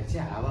भन्दाखेरि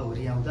चाहिँ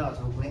हावाहुरी आउँदा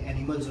अथवा कुनै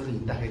एनिमल्सहरु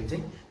हिँड्दाखेरि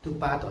चाहिँ त्यो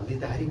पात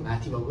हल्लिँदाखेरि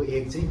माथि भएको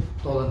एग चाहिँ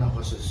तल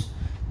नखसोस्।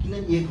 किन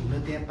एग हुन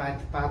त्यहाँ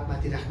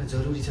पातमाथि राख्न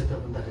जरुरी छ त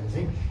भन्दाखेरि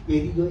चाहिँ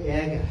यदि यो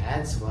एग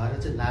ह्याच भएर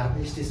चाहिँ लार्भा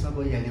स्टेजमा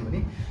गइहाल्यो भने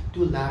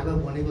त्यो लार्भा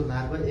बनेको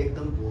लार्भा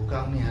एकदम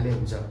भोकाउने हाले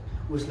हुन्छ।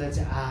 उसलाई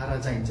चाहिँ आहारा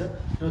चाहिन्छ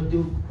र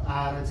त्यो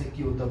आहारा चाहिँ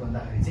के हो त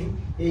भन्दाखेरि चाहिँ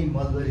यही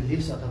मलबरी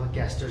लिव्स अथवा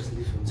क्यास्टर्स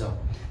लिफ हुन्छ।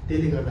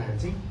 त्यसले गर्दाखेरि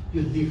चाहिँ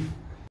यो लिफ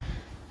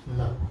ल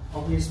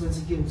अब यसमा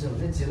चाहिँ के हुन्छ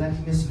भने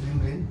जेलाटिनस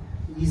membrane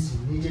is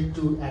needed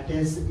to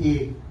attach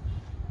egg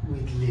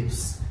with lives.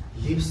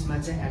 लिव्समा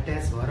चाहिँ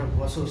अट्याच भएर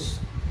बसोस्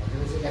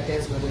भनेर चाहिँ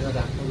अट्याच गरेर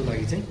राख्नको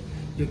लागि चाहिँ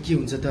यो के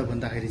हुन्छ त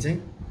भन्दाखेरि चाहिँ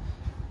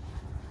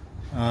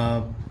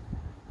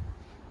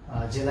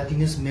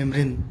जेलाटिनस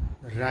मेम्ब्रेन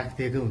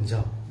राखिदिएको हुन्छ।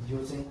 यो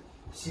चाहिँ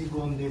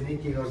सिल्कवर्मले नै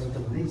के गर्छ त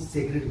भने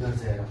सेक्रेट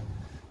गर्छ। हेर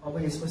अब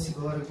यसपछि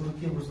गएर कुरो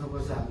के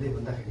बुझ्नुपर्छ हामीले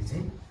भन्दाखेरि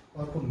चाहिँ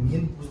अर्को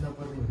मेन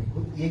बुझ्नुपर्ने भनेको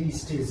एग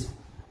स्टेज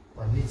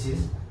भन्ने चिज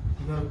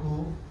तिमीहरूको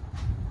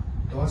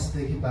 10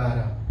 देखि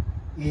 12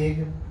 egg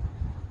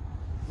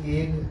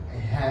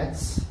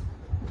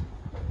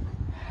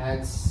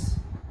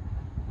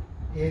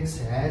eggs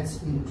hatch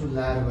into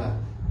larva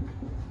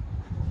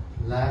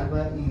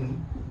in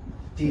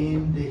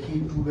 10 देखि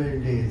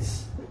 12 days।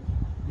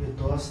 यो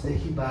 10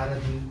 देखि 12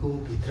 दिनको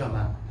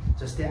भित्रमा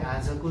जस्तै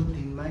आजको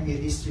दिनमा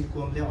यदि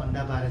सिल्कवर्मले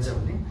अन्डा पारेछ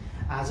भने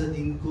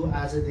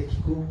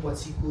आजदेखिको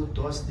पछिको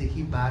 10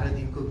 देखि 12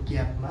 दिनको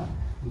ग्यापमा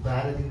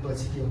 12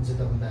 दिनपछि के हुन्छ त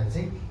भन्दाखेरि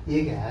चाहिँ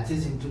एग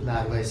ह्याचेस इन्टु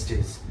लार्भा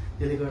स्टेज।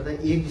 त्यसले गर्दा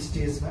एग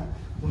स्टेजमा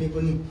कुनै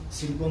पनि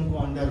सिल्कवर्मको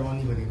अन्डा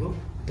रहने भनेको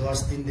 10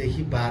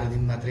 दिनदेखि 12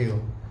 दिन मात्रै हो।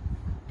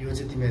 यो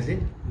चाहिँ तिमीहरूले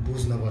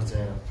बुझ्नुपर्छ है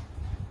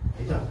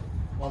त।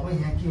 अब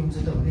यहाँ के हुन्छ त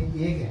भने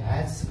एग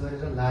ह्याच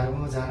गरेर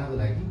लार्भामा जानको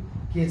लागि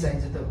के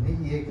चाहिन्छ त भने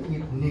egg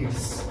it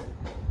needs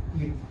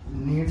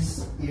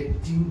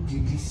 18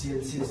 degree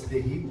Celsius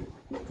देखि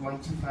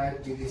 25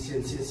 डिग्री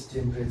सेल्सियस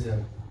टेम्परेचर।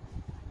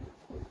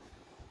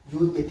 यो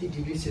यति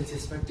डिग्री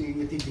सेल्सियसमा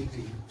यति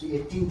डिग्री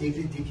 18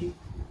 डिग्रीदेखि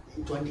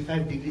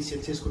 25 डिग्री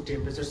सेल्सियसको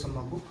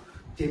टेम्परेचरसम्मको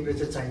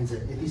टेम्परेचर चाहिन्छ।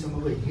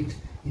 यतिसम्मको हिट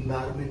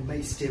इन्भाइरोमेन्टमा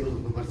स्टेबल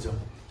हुनुपर्छ।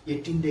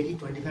 18 देखि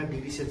 25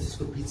 डिग्री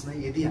सेल्सियसको बिचमा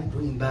यदि हाम्रो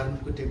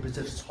इन्भाइरोमेन्टको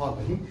टेम्परेचर छ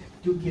भने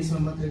त्यो केसमा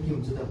मात्र के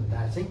हुन्छ त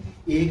भन्दा चाहिँ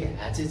egg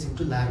ह्याचेस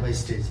into larva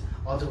stage.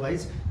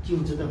 Otherwise के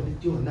हुन्छ त भने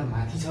त्योभन्दा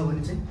माथि छ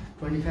भने चाहिँ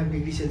 25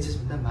 डिग्री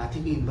सेल्सियसभन्दा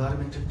माथिको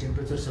इन्भाइरोमेन्टल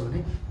टेम्परेचर छ भने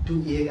त्यो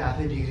एग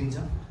आफै बिग्रिन्छ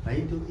है।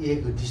 त्यो एग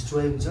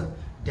डिस्ट्रोय हुन्छ,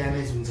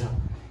 ड्यामेज हुन्छ।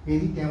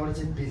 यदि त्यहाँबाट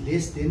चाहिँ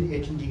लेस देन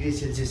 18 डिग्री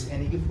सेल्सियस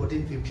यानि कि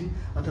 14-15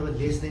 अथवा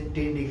लेस देन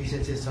 10 डिग्री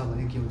सेल्सियस छ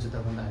भने के हुन्छ त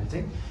भन्दाखेरि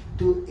चाहिँ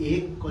त्यो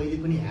एग कहिले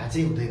पनि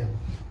ह्याचै हुँदैन,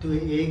 त्यो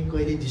एग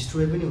कहिले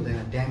डिस्ट्रोय पनि हुँदैन,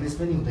 ड्यामेज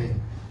पनि हुँदैन।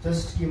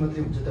 जस्ट के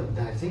मात्रै हुन्छ त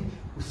भन्दाखेरि चाहिँ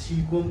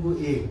सिल्कवर्मको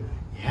एग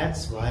ह्याच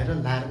भएर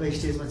लार्भा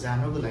स्टेजमा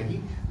जानको लागि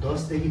 10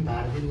 देखि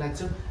 12 दिन लाग्छ।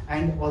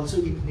 And also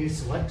it needs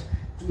what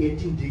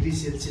 18 degree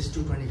Celsius to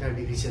 25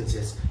 degree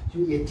Celsius.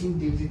 यो 18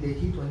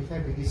 डिग्रीदेखि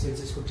 25 डिग्री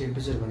सेल्सियसको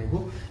टेम्परेचर भनेको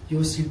यो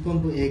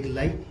सिल्कवर्मको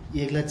एगलाई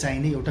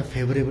चाहिने एउटा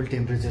फेभरेबल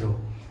टेम्परेचर हो।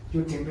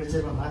 त्यो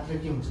टेम्परेचरमा मात्र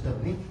के हुन्छ त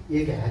भने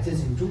एग ह्याचेस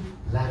इन्टु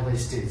लार्भा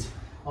स्टेज।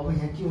 अब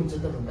यहाँ के हुन्छ त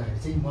भन्दाखेरि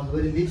चाहिँ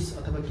मलबरी लिव्स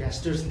अथवा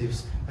क्यास्टर्स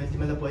लिव्स मैले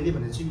तिमीलाई पहिले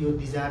भनेको छु यो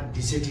दिज आर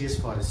डिसिडियस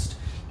फरेस्ट।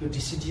 यो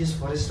डिसिडियस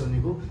फरेस्ट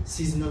भनेको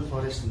सिजनल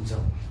फरेस्ट हुन्छ।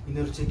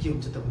 यिनीहरू चाहिँ के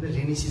हुन्छ त भने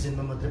रेनी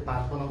सिजनमा मात्रै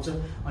पात फलाउँछ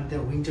अनि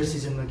त्यहाँ विन्टर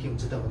सिजनमा के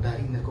हुन्छ त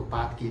भन्दाखेरि यिनीहरूको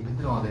पात केही पनि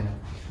रहँदैन।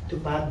 त्यो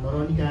पात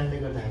नरहने कारणले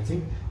गर्दाखेरि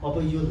चाहिँ अब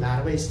यो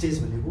लार्भा स्टेज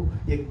भनेको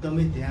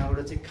एकदमै त्यहाँबाट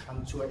चाहिँ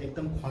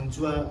एकदम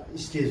खन्चुवा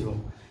स्टेज हो।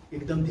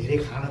 एकदम धेरै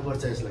खान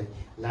पर्छ यसलाई।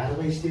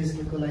 लार्भा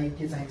स्टेजको लागि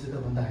के चाहिन्छ त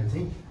भन्दाखेरि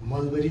चाहिँ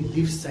मलबरी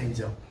लिव्स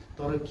चाहिन्छ।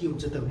 तर के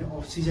हुन्छ त भने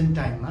अफ सिजन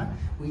टाइममा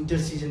विन्टर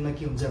सिजनमा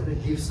के हुन्छ भने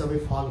लिव्स सबै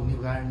फल हुने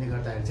कारणले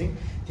गर्दाखेरि चाहिँ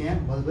त्यहाँ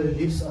मलबरी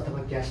लिव्स अथवा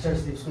क्यास्टर्स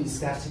लिव्सको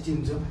स्कार्सिटी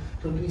हुन्छ।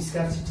 र त्यो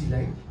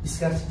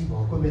स्कार्सिटी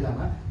भएको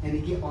बेलामा यानि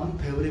कि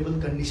अनफेभरेबल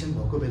कन्डिसन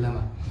भएको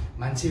बेलामा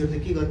मान्छेहरूले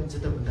के गरिन्छ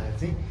त भन्दाखेरि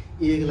चाहिँ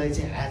एगलाई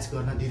चाहिँ ह्याच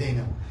गर्न दिँदैन।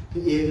 त्यो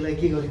एगलाई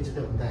के गरिन्छ त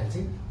भन्दाखेरि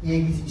चाहिँ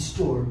एग इज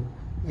स्टोर्ड।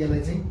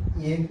 यसलाई चाहिँ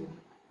एग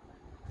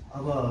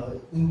अब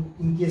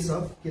इन केस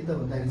अफ के त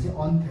भन्दाखेरि चाहिँ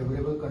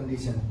unfavourable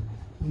condition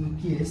in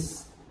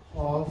case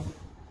of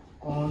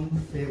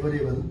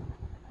unfavorable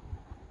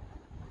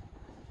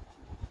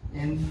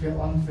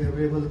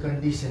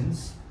condition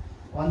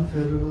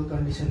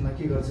मा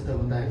के गर्छ त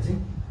भन्दाखेरि चाहिँ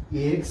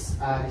eggs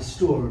are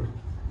stored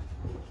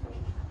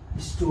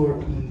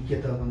in के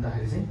त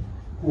भन्दाखेरि चाहिँ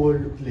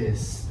cold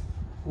place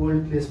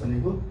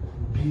भनेको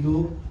बिलो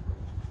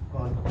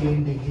 10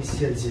 डिग्री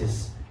सेल्सियस।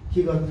 के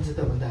गर्नुहुन्छ त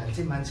भन्दाखेरि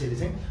चाहिँ मान्छेले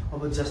चाहिँ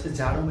अब जस्तै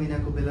जाडो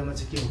महिनाको बेलामा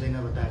चाहिँ के हुँदैन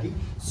भन्दाखेरि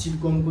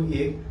सिल्कवर्मको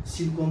एग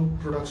सिल्कवर्म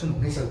प्रोडक्सन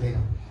हुनै सक्दैन।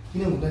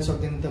 किन हुन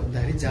सक्दैन त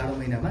भन्दाखेरि जाडो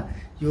महिनामा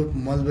यो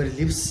मलबेरी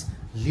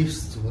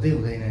लिभ्स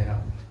हुँदैन हेर।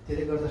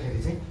 त्यसले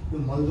गर्दाखेरि चाहिँ यो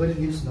मलबेरी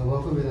लिभ्स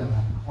नभएको बेलामा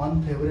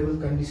अनफेभरेबल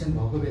कन्डिसन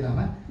भएको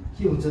बेलामा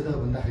के हुन्छ त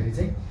भन्दाखेरि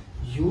चाहिँ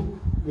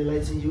यसलाई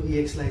चाहिँ यो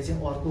एग्सलाई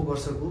चाहिँ अर्को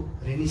वर्षको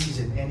रेनी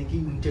सिजन यानि कि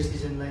विन्टर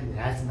सिजनलाई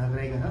ह्याच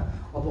नगराइकन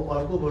अब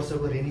अर्को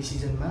वर्षको रेनी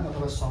सिजनमा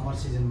अथवा समर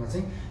सिजनमा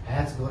चाहिँ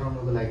ह्याच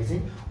गराउनको लागि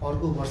चाहिँ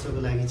अर्को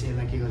वर्षको लागि चाहिँ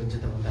यसलाई के गरिन्छ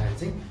त भन्दाखेरि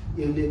चाहिँ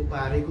यसले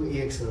पारेको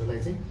एग्सहरूलाई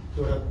चाहिँ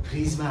एउटा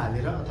फ्रिजमा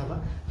हालेर अथवा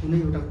कुनै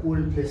एउटा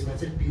कोल्ड प्लेसमा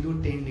चाहिँ बिलो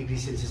 10 डिग्री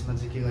सेल्सियसमा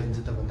चाहिँ के गरिन्छ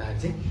त भन्दाखेरि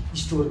चाहिँ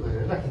स्टोर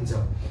गरेर राखिन्छ।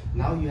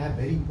 Now you have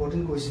very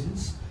important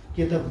questions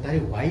के त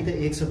भन्दाखेरि why the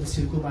eggs of the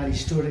silkworm are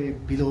store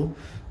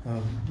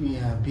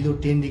below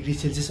 10 degree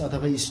Celsius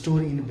अथवा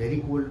store in very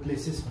cold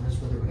places भनेर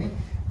सोध्यो भने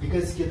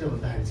बिकज के त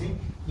भन्दाखेरि चाहिँ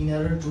in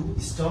order to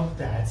stop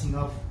the hatching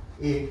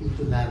of egg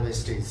into larva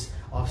stage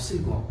of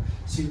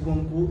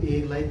सिल्कवर्मको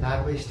एगलाई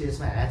larva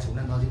स्टेजमा ह्याच हुन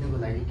नदिनको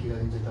लागि के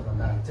गरिन्छ त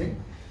भन्दाखेरि चाहिँ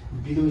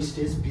बिलो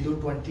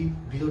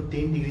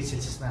 10 डिग्री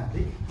सेल्सियसमा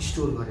हामीले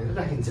स्टोर गरेर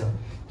राखिन्छ।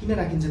 किन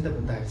राखिन्छ त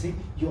भन्दाखेरि चाहिँ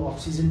यो अफ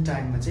सिजन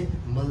टाइममा चाहिँ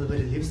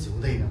मलबेरी लिभ्स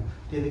हुँदैन।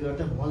 त्यसले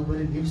गर्दा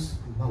मलबेरी लिभ्स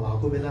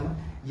भएको बेलामा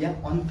या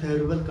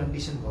अनफेभरेबल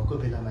कन्डिसन भएको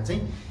बेलामा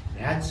चाहिँ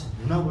ह्याच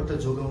हुनबाट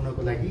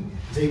जोगाउनको लागि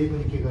जहिले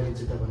पनि के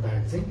गरिन्छ त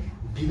भन्दाखेरि चाहिँ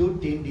बिलो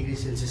 10 डिग्री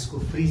सेल्सियसको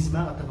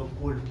फ्रिजमा अथवा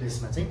कोल्ड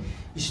प्लेसमा चाहिँ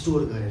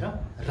स्टोर गरेर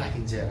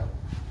राखिन्छ।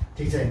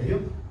 ठिक छ यो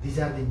these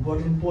are the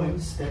important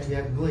points that you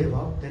have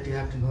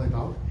to know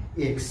about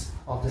eggs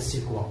of the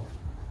silkworm.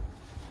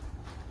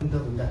 अन्त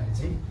भन्दाखेरि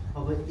चाहिँ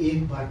अब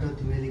एगबाट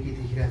तिमीले के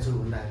देखिरहेको छौ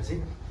भन्दाखेरि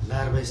चाहिँ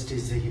लार्भा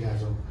स्टेज देखिरहेको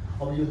छौ।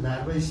 अब यो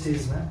लार्भा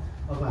स्टेजमा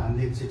अब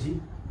हामीले एकचोटि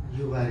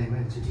यो बारेमा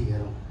एकचोटि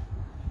हेरौँ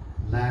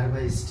लार्भा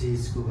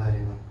स्टेजको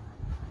बारेमा।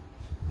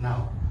 नाउ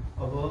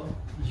अब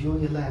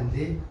यसलाई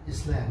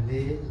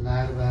हामीले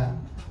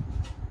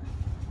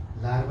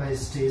लार्भा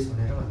स्टेज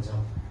भनेर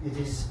भन्छौँ। It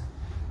is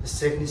the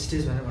second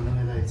stage भनेर भनौँ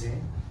यसलाई चाहिँ।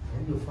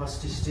 यो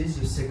फर्स्ट स्टेज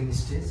यो सेकेन्ड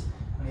स्टेज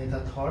अनि यता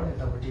थर्ड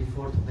यतापट्टि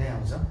फोर्थ हुँदै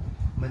आउँछ।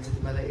 मैले चाहिँ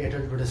तिमीलाई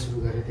एडल्टबाट सुरु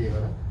गरेँ त्यही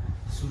भएर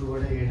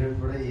सुरुबाट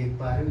एडल्टबाट एक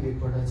पार्यो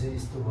एकबाट चाहिँ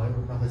यस्तो भयो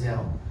उठ्न खोज्या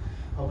हो।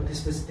 अब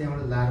त्यसपछि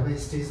त्यहाँबाट लार्भा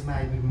स्टेजमा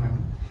आइपुग्यौँ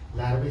हामी।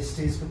 लार्भा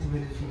स्टेजको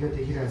तिमीले फिगर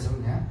देखिरहेछौ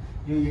यहाँ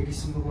यो एक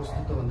किसिमको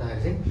कस्तो त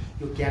भन्दाखेरि चाहिँ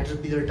यो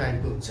क्याटरपिलर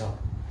टाइपको हुन्छ।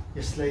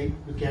 यसलाई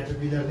यो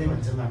क्याटरपिलर नै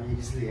भन्छौँ हामी एक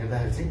किसिमले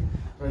हेर्दाखेरि चाहिँ।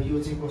 र यो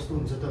चाहिँ कस्तो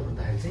हुन्छ त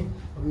भन्दाखेरि चाहिँ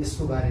अब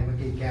यसको बारेमा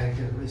केही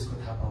क्यारेक्टरहरू यसको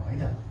थाहा पाऊँ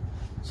होइन।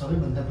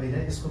 सबैभन्दा पहिला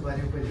यसको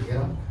बारेमा पहिले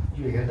हेरौँ।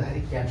 यो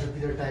हेर्दाखेरि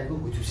क्याटरपिलर टाइपको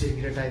घुचुसे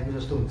किरा टाइपको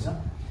जस्तो हुन्छ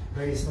र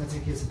यसमा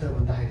चाहिँ के छ त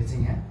भन्दाखेरि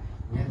चाहिँ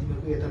यहाँ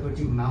तिमीहरूको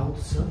यतापट्टि माउथ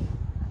छ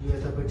यो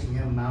यतापट्टि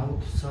यहाँ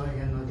माउथ छ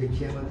यहाँ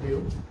नदेखिया मात्रै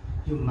हो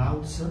यो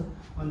माउथ छ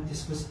अनि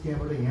त्यसपछि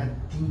त्यहाँबाट यहाँ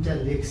 3टा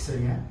लेग्स छ।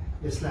 यहाँ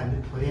यसलाई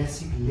हामीले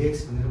थोर्यासिक लेग्स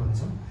भनेर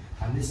भन्छौँ।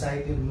 हामीले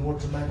सायद यो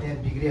नोटमा त्यहाँ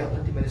बिग्रिया होला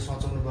तिमीले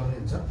सचाउनु पर्ने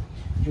हुन्छ।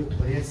 यो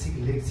थोर्यासिक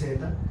लेग छ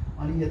यता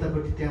अनि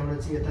यतापट्टि त्यहाँबाट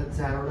चाहिँ यता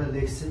 4वटा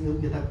लेग्स छ। यो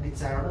यतापट्टि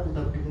 4वटा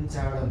उतापट्टि पनि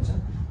 4वटा हुन्छ।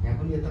 यहाँ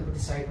पनि यतापट्टि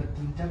साइडमा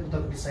 3टा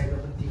उतापट्टि साइडमा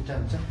पनि 3टा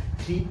हुन्छ।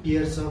 3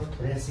 पेयर्स अफ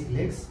थोर्यासिक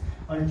लेग्स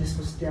अनि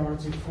त्यसपछि त्यहाँबाट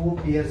चाहिँ 4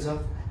 पेयर्स अफ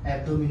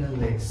एब्डोमिनल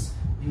लेग्स।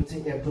 यो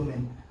चाहिँ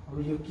एब्डोमेन। अब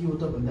यो के हो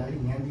त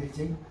भन्दाखेरि यहाँनिर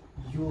चाहिँ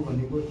यो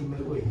भनेको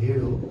तिमीहरूको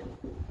हेड हो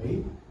है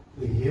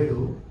यो हेड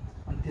हो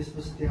अनि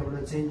त्यसपछि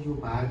त्यहाँबाट चाहिँ यो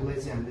भागलाई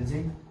चाहिँ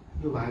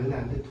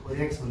हामीले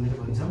थोर्याक्स भनेर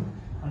भन्छौँ।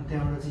 अनि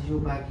त्यहाँबाट चाहिँ यो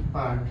बाँकी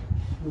पार्ट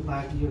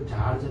यो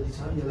ढाड जति छ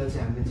यसलाई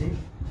चाहिँ हामीले चाहिँ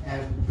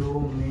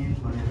एब्डोमेन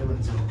भनेर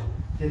भन्छौँ।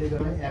 त्यसले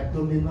गर्दा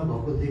एब्डोमेनमा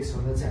भएको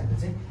लेग्सहरूलाई चाहिँ हामीले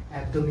चाहिँ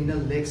एब्डोमिनल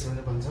लेग्स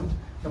भनेर भन्छौँ।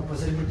 र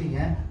पछाडिपट्टि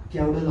यहाँ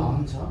क्याउडल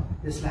हर्न छ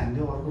यसलाई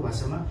हामीले अर्को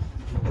भाषामा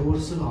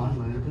डोर्सल हर्न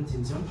भनेर पनि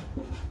चिन्छौँ।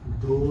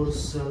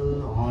 डोर्सल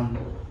हर्न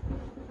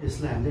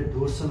यसलाई हामीले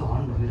डोर्सल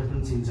हर्न भनेर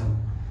पनि चिन्छौँ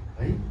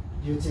है।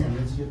 यो चाहिँ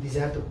हामीले चाहिँ यो these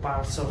are the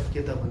parts of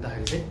के त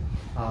भन्दाखेरि चाहिँ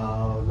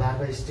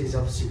larva stage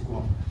of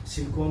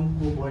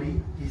सिल्कवर्मको body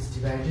is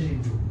divided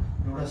into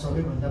एउटा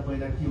सबैभन्दा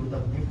पहिला के हो त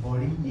भने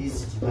बडी इज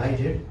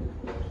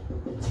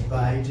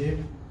डिभाइडेड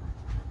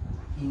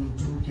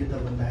इन्टु के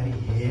त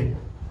भन्दाखेरि हेड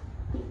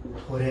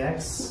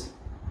थोर्याक्स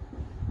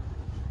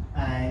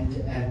एन्ड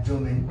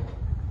एब्डोमेन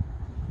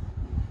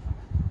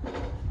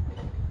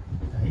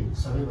है।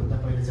 सबैभन्दा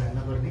पहिला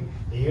जान्नुपर्ने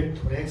हेड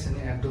थोर्याक्स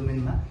अनि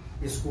एब्डोमेनमा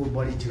यसको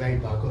बडी डिभाइड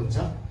भएको हुन्छ।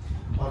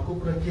 अर्को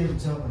कुरा के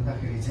हुन्छ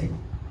भन्दाखेरि चाहिँ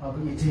अब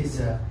इट इज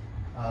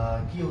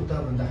के हो त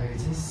भन्दाखेरि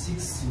चाहिँ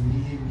 6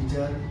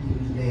 मिलिमिटर इन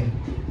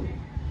लेन्थ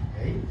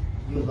है।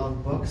 यो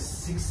लगभग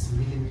 6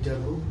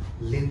 मिलिमिटरको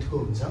लेन्थको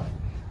हुन्छ।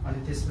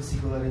 अनि त्यसपछि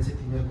गएर चाहिँ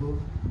तिमीहरूको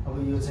अब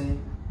यो चाहिँ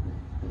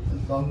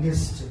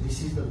this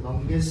is the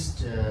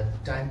longest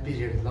time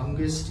period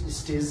longest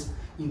stage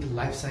in the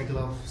life cycle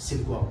of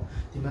silkworm.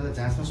 तिमीलाई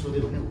जाँच्न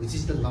सोध्यो भने which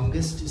is the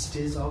longest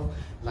stage of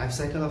life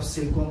cycle of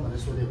silkworm भनेर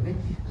सोध्यो भने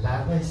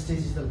larva stage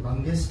is the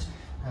longest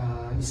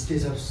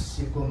stage of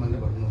silkworm भनेर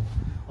भन्नु।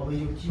 अब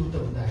यो के हो त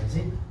भन्दाखेरि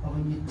चाहिँ अब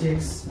इट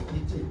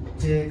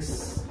टेक्स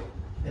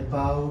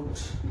अबाउट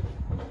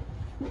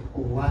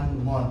 1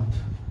 month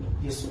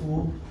यसको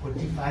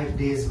 45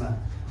 डेजमा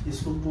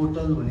यसको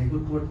टोटल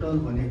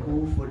भनेको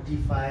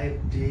 45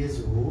 डेज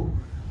हो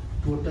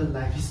टोटल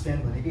लाइफ स्प्यान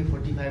भनेकै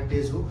 45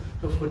 डेज हो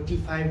र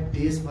 45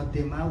 डेज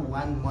मध्येमा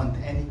 1 मन्थ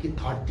यानि कि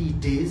 30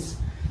 डेज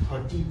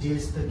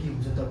त के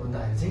हुन्छ त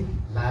भन्दाखेरि चाहिँ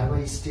लार्भा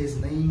स्टेज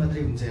नै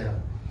मात्रै हुन्छ हेर।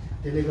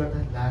 त्यसले गर्दा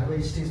लार्भा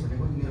स्टेज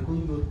भनेको यिनीहरूको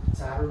यो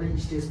चारवटै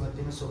स्टेज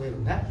मध्येमा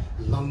सबैभन्दा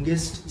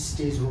लङ्गेस्ट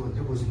स्टेज हो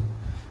भनेर बुझ्नु।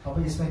 अब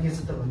यसमा के छ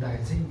त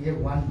भन्दाखेरि चाहिँ यो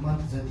 1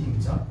 मन्थ जति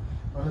हुन्छ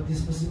र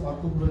त्यसपछि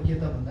अर्को कुरो के त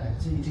भन्दाखेरि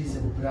चाहिँ it is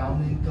brown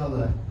in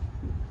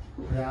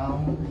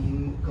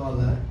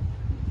colour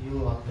यो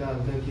हल्का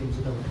हल्का के हुन्छ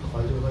त भने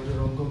खैरो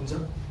रङको हुन्छ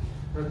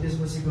र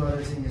त्यसपछि गएर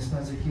चाहिँ यसमा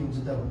चाहिँ के हुन्छ त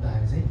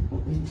भन्दाखेरि चाहिँ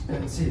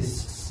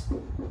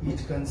इट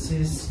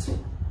कन्सिस्ट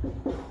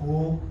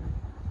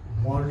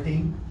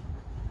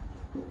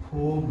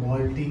फो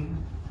मोल्टिङ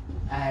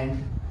एन्ड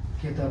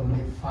के त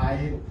भने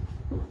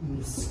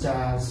 5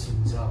 स्टार्स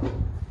हुन्छ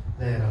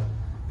हेर।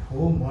 फो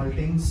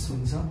मोल्टिङ्स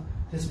हुन्छ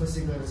त्यसपछि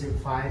गएर चाहिँ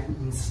 5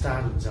 इन्स्टार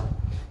हुन्छ।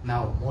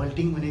 नाउ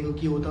मोल्टिङ भनेको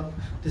के हो त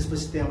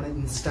त्यसपछि त्यहाँबाट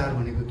इन्स्टार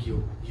भनेको के हो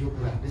यो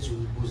कुरा हामीले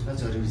बुझ्न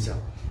जरुरी छ।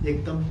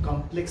 एकदम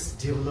कम्प्लेक्स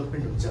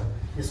डेभलपमेन्ट हुन्छ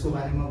यसको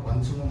बारेमा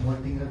भन्छु म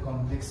मोल्टिङ र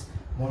कम्प्लेक्स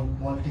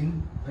मोल्टिङ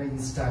र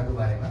इन्स्टारको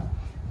बारेमा।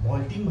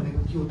 मोल्टिङ भनेको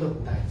के हो त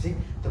भन्दाखेरि चाहिँ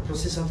the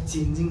process of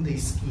changing the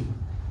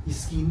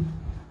skin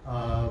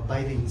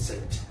by the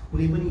insect.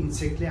 कुनै पनि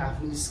इन्सेक्टले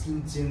आफ्नो स्किन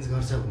चेन्ज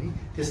गर्छ भने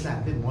त्यसलाई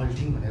हामीले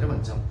मोल्टिङ भनेर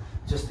भन्छौँ।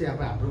 जस्तै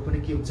अब हाम्रो पनि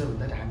के हुन्छ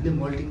भन्दाखेरि हामीले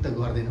मोल्टिङ त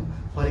गर्दैनौँ।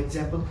 फर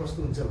इक्जाम्पल कस्तो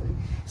हुन्छ भने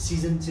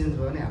सिजन चेन्ज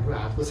भयो भने हाम्रो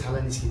हातको छाला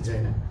निस्किन्छ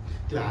होइन,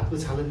 त्यो हातको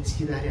छाला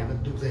निस्किँदाखेरि हामीलाई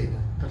दुख्दैन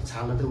तर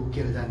छाला त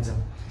उक्किएर जान्छ।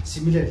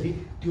 सिमिलरली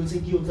त्यो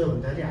चाहिँ के हुन्छ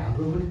भन्दाखेरि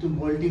हाम्रो पनि त्यो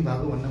मोल्टिङ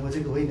भएको भन्न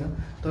खोजेको होइन,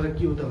 तर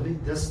के हो त भने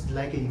जस्ट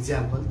लाइक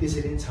इक्जाम्पल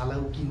त्यसरी नै छाला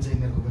उक्किन्छ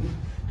यिनीहरूको पनि।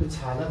 त्यो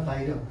छाला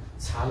बाहिर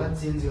छाला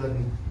चेन्ज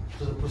गर्ने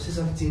the process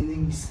of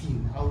changing skin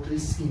outer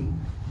skin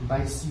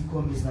by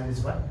silkworm is known as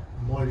what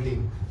मोल्टिङ।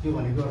 त्यो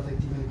भनेको अर्थ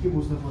तिमीले के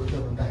बुझ्नु पर्छ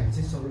भन्दाखेरि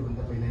चाहिँ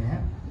सबैभन्दा पहिला यहाँ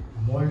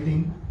मोल्टिङ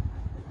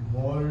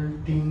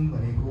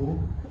भनेको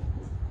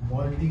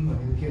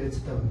के रहेछ त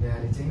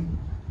भन्दाखेरि चाहिँ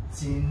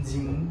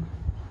चेन्जिङ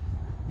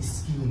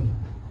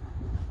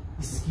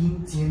स्किन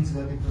चेन्ज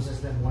गर्ने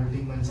प्रोसेसलाई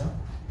मोल्टिङ भन्छ।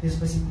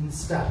 त्यसपछि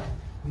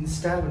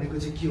इन्स्टार भनेको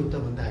चाहिँ के हो त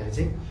भन्दाखेरि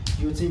चाहिँ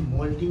यो चाहिँ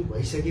मोल्टिङ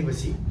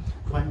भइसकेपछि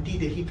 20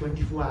 देखि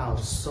 24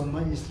 आवर्ससम्म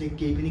यसले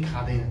केही पनि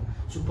खाँदैन,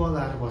 चुप्प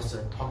लाएर बस्छ,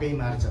 थकै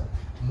मार्छ।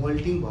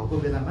 मोल्टिङ भएको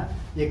बेलामा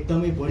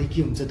एकदमै बढी के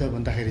हुन्छ त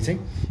भन्दाखेरि चाहिँ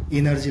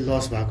एनर्जी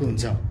लस भएको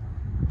हुन्छ।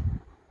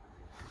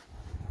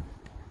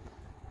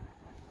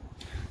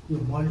 यो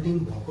मोल्टिङ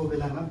भएको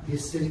बेलामा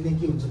बेसरी नै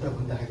के हुन्छ त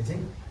भन्दाखेरि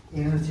चाहिँ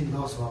एनर्जी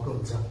लस भएको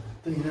हुन्छ।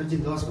 त्यो एनर्जी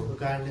लस भएको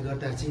कारणले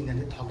गर्दा चाहिँ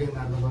यिनीहरूले थकै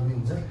मार्नुपर्ने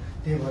हुन्छ।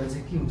 त्यही भएर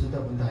चाहिँ के हुन्छ त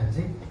भन्दाखेरि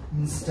चाहिँ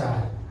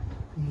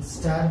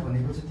इन्स्टार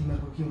भनेको चाहिँ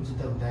तिमीहरूको के हुन्छ त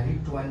भन्दाखेरि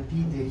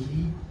 20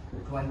 देखि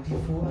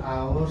 24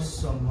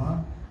 आवर्ससम्म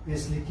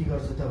यसले के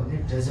गर्छ त भने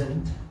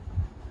डजन्ट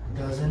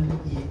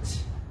इट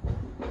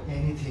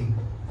एनिथिङ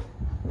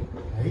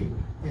है,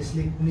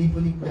 यसले कुनै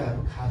पनि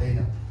कुराहरू खाँदैन।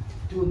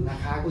 त्यो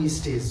नखाएको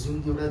स्टेज जुन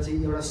एउटा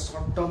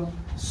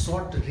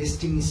सर्ट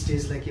रेस्टिङ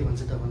स्टेजलाई के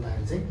भन्छ त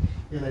भन्दाखेरि चाहिँ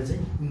यसलाई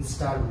चाहिँ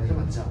इन्स्टार भनेर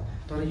भन्छ।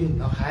 तर यो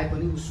नखाए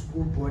पनि उसको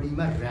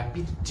बडीमा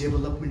ऱ्यापिड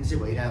डेभलपमेन्ट चाहिँ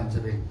भइरहेको हुन्छ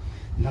फेरि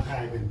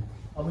नखाए पनि।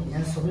 अब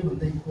यहाँ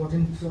सबैभन्दा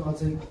इम्पोर्टेन्ट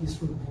चाहिँ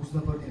यसको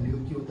बुझ्नुपर्ने भनेको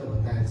के हो त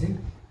भन्दाखेरि चाहिँ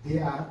दे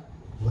आर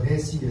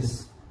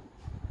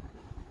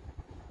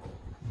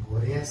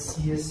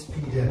भोरेसियस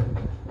फिडर।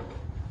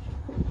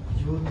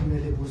 यो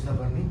तिमीले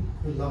बुझ्नुपर्ने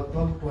यो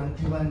लगभग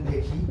 21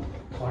 देखि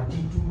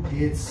 32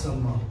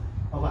 डेजसम्म।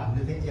 अब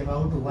हामीले चाहिँ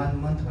एबाउट 1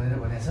 मन्थ भनेर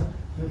भनेको छ।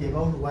 यो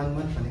एबाउट 1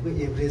 मन्थ भनेको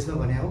एभरेजमा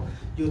भने हो।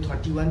 यो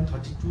 31,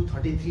 32,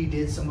 33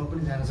 डेजसम्म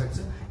पनि जान सक्छ।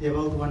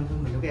 एबाउट 1 मन्थ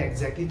भनेको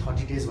एक्ज्याक्टली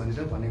 30 डेज भनेर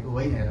भनेको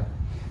होइन हेर।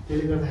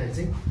 त्यसले गर्दाखेरि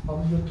चाहिँ अब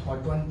यो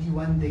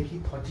 21 देखि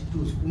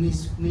 32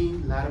 कुनै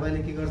लार्भाले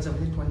के गर्छ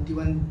भने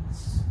 21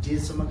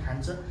 डेजसम्म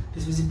खान्छ,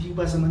 त्यसपछि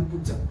प्युपासम्म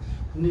पुग्छ।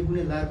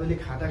 कुनै लार्भाले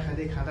खाँदा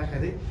खाँदै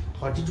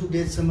 32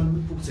 डेजसम्म पनि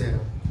पुग्छ हेर।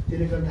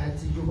 त्यसले गर्दाखेरि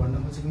चाहिँ यो भन्न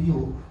खोजेको यो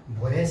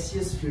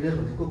भोरेसियस फिडर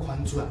भनेको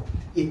खन्चुवा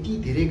यति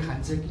धेरै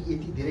खान्छ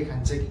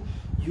कि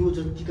यो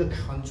जतिको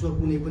खन्चुवा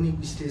कुनै पनि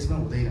स्टेजमा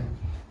हुँदैन।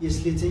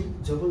 यसले चाहिँ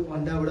जब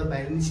अन्डाबाट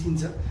बाहिर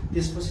निस्किन्छ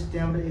त्यसपछि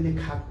त्यहाँबाट यसले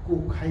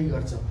खाइ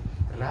गर्छ,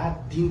 रात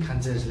दिन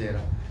खान्छ यसले हेर।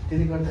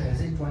 त्यसले गर्दाखेरि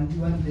चाहिँ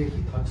 21 देखि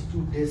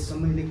 32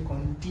 डेजसम्म यसले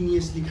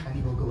कन्टिन्युसली खाने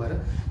भएको भएर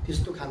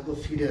त्यस्तो खालको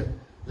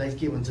फिडरलाई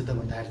के भन्छ त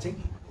भन्दाखेरि चाहिँ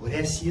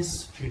भोरेसियस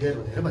फिडर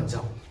भनेर भन्छ।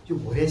 यो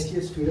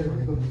भोरेसियस फिडर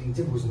भनेको मिनिङ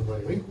चाहिँ बुझ्नु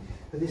पर्यो है।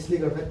 र त्यसले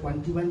गर्दा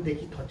 21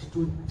 देखि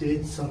 32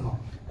 डेजसम्म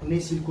कुनै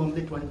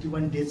सिल्कवर्मले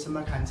 21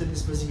 डेजसम्म खान्छ,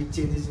 त्यसपछि it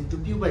changes into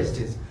pupa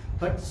stage.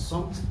 But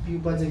some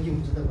pupa चाहिँ के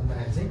हुन्छ त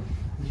भन्दाखेरि चाहिँ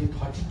यो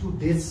 32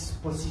 डेज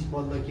पछि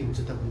बल्ल के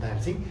हुन्छ त भन्दाखेरि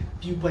चाहिँ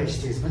प्युपा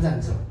स्टेजमा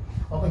जान्छ।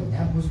 अब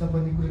यहाँ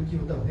बुझ्नुपर्ने कुरो के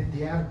हो त भने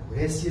दे आर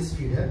भोरेसियस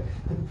फिडर।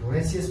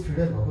 भोरेसियस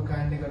फिडर भएको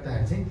कारणले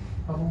गर्दाखेरि चाहिँ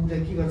अब उसले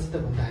के गर्छ त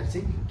भन्दाखेरि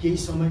चाहिँ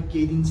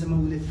केही दिनसम्म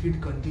उसले फिड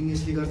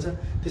कन्टिन्युसली गर्छ,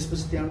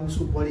 त्यसपछि त्यहाँबाट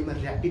उसको बडीमा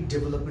ऱ्यापिड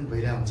डेभलपमेन्ट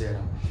भइरहेको हुन्छ हेर।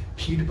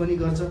 फिड पनि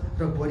गर्छ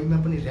र बडीमा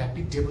पनि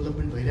ऱ्यापिड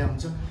डेभलपमेन्ट भइरहेको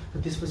हुन्छ र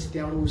त्यसपछि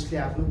त्यहाँबाट उसले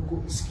आफ्नो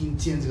स्किन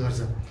चेन्ज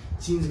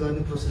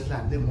गर्ने प्रोसेसलाई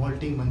हामीले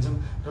मोल्टिङ भन्छौँ।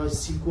 र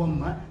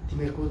सिल्कवर्ममा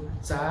तिमीहरूको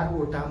 4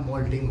 वटा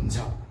मोल्टिङ हुन्छ।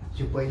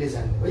 यो पहिले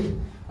जान्नु है।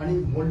 अनि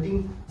मोल्टिङ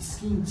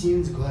स्किन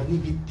चेन्ज गर्ने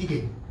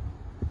बित्तिकै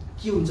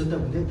के हुन्छ त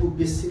भन्दा ऊ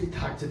बेसरी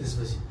थाक्छ।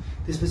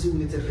 त्यसपछि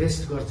उसले चाहिँ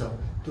रेस्ट गर्छ।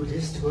 त्यो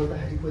रेस्ट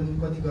गर्दाखेरि पनि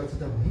कति गर्छ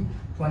त भने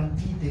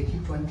 20 देखि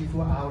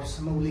 24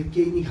 आवर्ससम्म उसले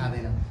केही नै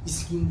खाँदैन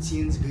स्किन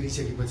चेन्ज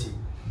गरिसकेपछि।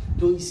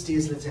 त्यो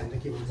स्टेजलाई चाहिँ हामीले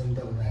के भन्छौँ त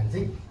भन्दाखेरि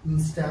चाहिँ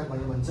इन्स्टार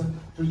भनेर भन्छ।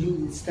 र यो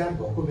इन्स्टार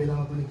भएको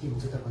बेलामा पनि के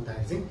हुन्छ त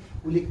भन्दाखेरि चाहिँ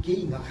उसले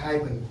केही नखाए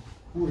पनि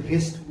ऊ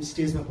रेस्ट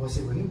स्टेजमा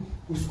बस्यो भने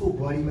उसको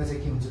बडीमा चाहिँ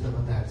के हुन्छ त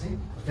भन्दाखेरि चाहिँ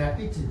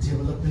ऱ्यापिड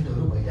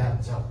डेभलपमेन्टहरू भइरहेको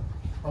हुन्छ।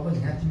 अब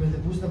यहाँ तिमीहरूले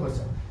बुझ्नुपर्छ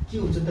के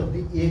हुन्छ त भने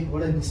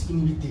एकबाट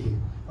निस्किने बित्तिकै,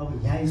 अब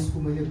यहाँ यसको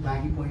मैले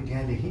बाँकी पोइन्ट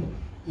यहाँ लेखेँ,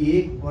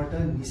 एकबाट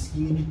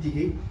निस्किने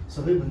बित्तिकै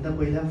सबैभन्दा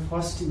पहिला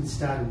फर्स्ट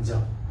इन्स्टार हुन्छ।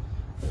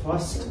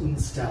 फर्स्ट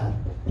इन्स्टार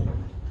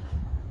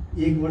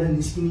एकबाट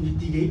निस्किने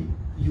बित्तिकै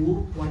यो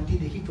 20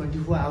 देखि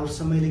 24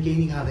 आवर्ससम्म यसले केही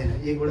नै खाँदैन,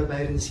 एकबाट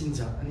बाहिर निस्किन्छ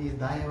अनि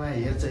दायाँ बायाँ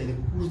हेर्छ, यसले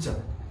कुर्छ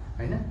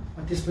होइन।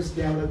 त्यसपछि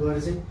त्यहाँबाट गएर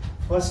चाहिँ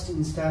फर्स्ट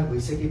इन्स्टार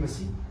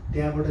भइसकेपछि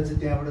त्यहाँबाट चाहिँ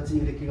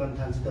यसले के गर्न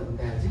थाल्छ त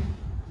भन्दाखेरि चाहिँ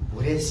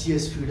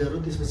भोरेसियस फिडर हो।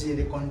 त्यसपछि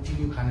यसले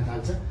कन्टिन्यू खान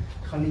थाल्छ।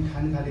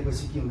 खान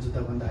थालेपछि के हुन्छ त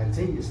भन्दाखेरि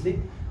चाहिँ यसले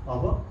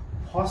अब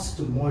फर्स्ट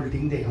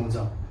मोल्टिङ देखाउँछ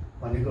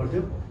भनेको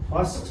थियो।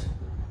 फर्स्ट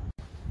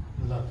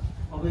ल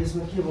अब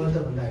यसमा के भयो त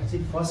भन्दाखेरि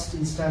चाहिँ फर्स्ट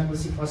इन्स्टार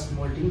पछि फर्स्ट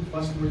मोल्टिङ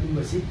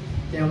पछि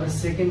त्यहाँबाट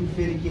सेकेन्ड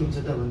फेरि के हुन्छ त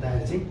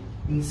भन्दाखेरि चाहिँ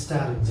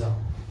इन्स्टार हुन्छ।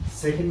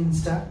 सेकेन्ड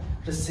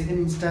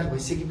इन्स्टार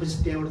भइसकेपछि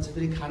त्यहाँबाट चाहिँ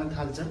फेरि खान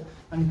थाल्छ।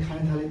 अनि खान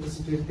थालेपछि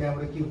फेरि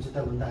त्यहाँबाट के हुन्छ त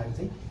भन्दाखेरि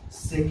चाहिँ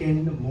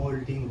सेकेन्ड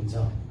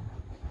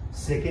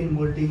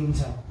मोल्टिङ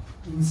हुन्छ।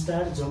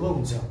 इन्स्टार जब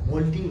हुन्छ,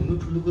 मोल्टिङ हुनु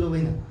ठुलो कुरो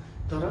होइन,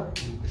 तर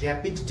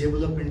ऱ्यापिड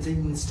डेभलपमेन्ट चाहिँ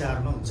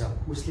इन्स्टारमा हुन्छ।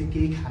 उसले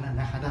केही खाना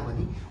नखाँदा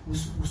पनि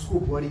उसको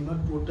बडीमा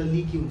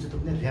टोटल्ली के हुन्छ त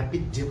भने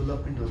ऱ्यापिड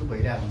डेभलपमेन्टहरू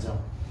भइरहेको हुन्छ।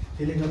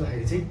 त्यसले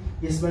गर्दाखेरि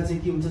चाहिँ यसमा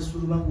चाहिँ के हुन्छ,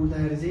 सुरुमा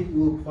उठ्दाखेरि चाहिँ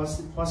यो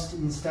फर्स्ट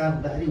इन्स्टार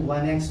हुँदाखेरि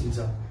 1x हुन्छ,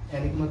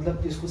 यानि मतलब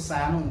त्यसको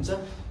सानो हुन्छ।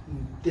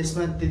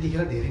 त्यसमा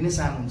त्यतिखेर धेरै नै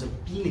सानो हुन्छ,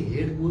 पिन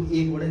हेडको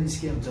एकबाट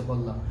निस्किएको हुन्छ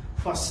बल्ल।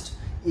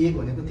 फर्स्ट एक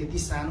भनेको त्यति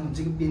सानो हुन्छ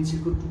कि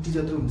पेन्सिलको टुटी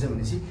जत्रो हुन्छ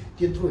भनेपछि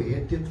त्यत्रो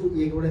हेड त्यत्रो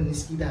एकबाट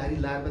निस्किँदाखेरि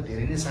लार्भा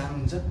धेरै नै सानो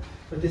हुन्छ।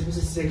 र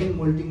त्यसपछि सेकेन्ड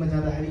मोल्टिङमा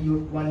जाँदाखेरि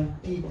यो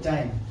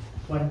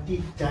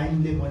 20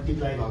 टाइमले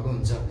मल्टिप्लाई भएको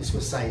हुन्छ यसको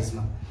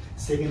साइजमा।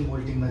 सेकेन्ड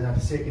मोल्टिङमा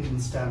जाँदा सेकेन्ड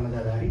इन्स्टारमा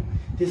जाँदाखेरि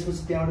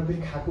त्यसपछि त्यहाँबाट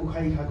फेरि खाएको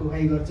खाइ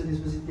गर्छ।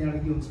 त्यसपछि त्यहाँबाट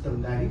के हुन्छ त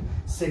भन्दाखेरि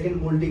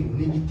सेकेन्ड मोल्टिङ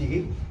हुने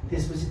बित्तिकै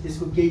त्यसपछि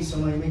त्यसको केही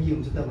समयमै के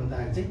हुन्छ त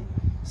भन्दाखेरि चाहिँ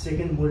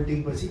सेकेन्ड मोल्टिङ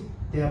पछि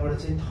त्यहाँबाट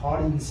चाहिँ थर्ड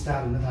इन्स्टार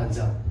हुन थाल्छ।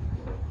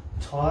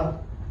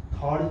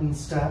 थर्ड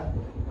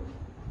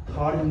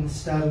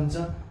इन्स्टार हुन्छ।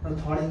 र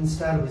थर्ड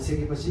इन्स्टार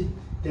भइसकेपछि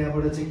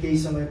त्यहाँबाट चाहिँ केही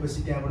समयपछि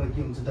त्यहाँबाट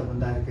के हुन्छ त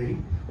भन्दाखेरि फेरि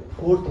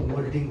फोर्थ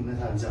मोल्टिङ हुन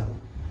थाल्छ।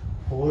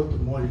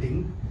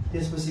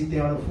 त्यसपछि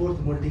त्यहाँबाट फोर्थ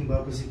मोल्टिङ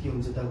भएपछि के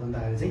हुन्छ त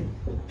भन्दाखेरि चाहिँ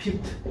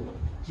फिफ्थ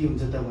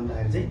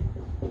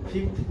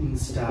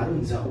इन्स्टार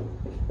हुन्छ।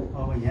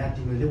 अब यहाँ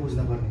तिमीहरूले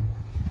बुझ्नुपर्ने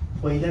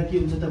पहिला के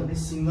हुन्छ त भने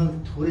सिङ्गल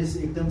थोरै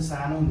एकदम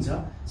सानो हुन्छ,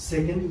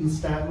 सेकेन्ड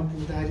इन्स्टारमा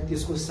पुग्दाखेरि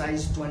त्यसको साइज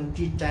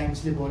 20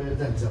 टाइम्सले बढेर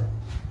जान्छ।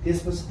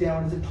 त्यसपछि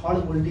त्यहाँबाट चाहिँ थर्ड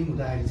मोल्टिङ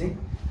हुँदाखेरि चाहिँ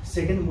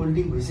सेकेन्ड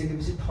मोल्टिङ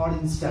भइसकेपछि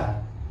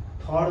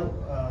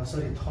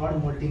थर्ड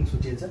मोल्टिङ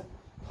छुटिएछ।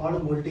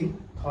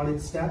 थर्ड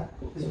इन्स्टार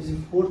त्यसपछि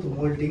फोर्थ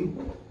मोल्टिङ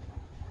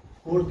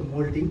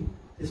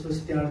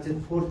त्यसपछि त्यहाँबाट चाहिँ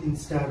फोर्थ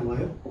इन्स्टार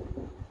भयो।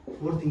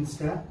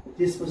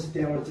 त्यसपछि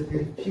त्यहाँबाट चाहिँ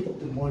फेरि फिफ्थ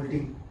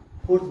मोल्टिङ।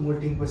 फोर्थ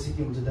मोल्टिङ पछि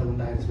के हुन्छ त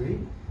भन्दाखेरि फेरि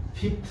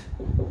फिफ्थ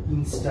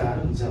इन्स्टार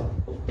हुन्छ।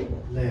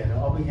 ल हेर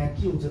अब यहाँ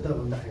के हुन्छ त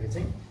भन्दाखेरि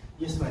चाहिँ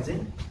यसमा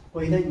चाहिँ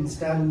पहिला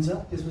इन्स्टार हुन्छ,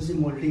 त्यसपछि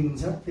मोल्टिङ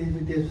हुन्छ,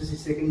 त्यसपछि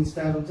सेकेन्ड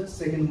इन्स्टार हुन्छ,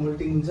 सेकेन्ड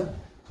मोल्टिङ हुन्छ,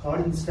 थर्ड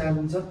इन्स्टार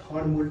हुन्छ,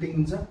 थर्ड मोल्टिङ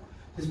हुन्छ,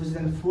 त्यसपछि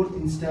त्यहाँदेखि फोर्थ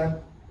इन्स्टार,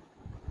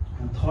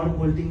 थर्ड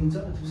मोल्टिङ हुन्छ,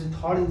 त्यसपछि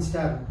थर्ड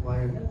इन्स्टार भयो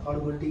होइन, थर्ड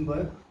मोल्टिङ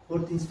भयो,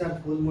 फोर्थ इन्स्टार,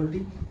 फोर्थ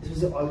मोल्टिङ,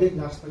 त्यसपछि अझै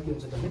लास्टमा के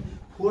हुन्छ भने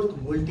फोर्थ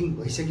मोल्टिङ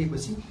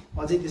भइसकेपछि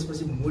अझै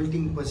त्यसपछि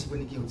मोल्टिङ पछि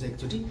पनि के हुन्छ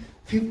एकचोटि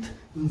फिफ्थ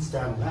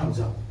इन्स्टारमा आउँछ।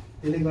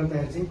 त्यसले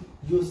गर्दाखेरि चाहिँ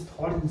यो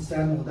थर्ड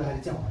इन्स्टारमा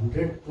हुँदाखेरि चाहिँ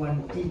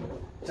 120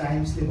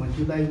 टाइम्सले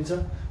मल्टिप्लाई हुन्छ।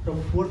 र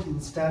फोर्थ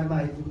इन्स्टारमा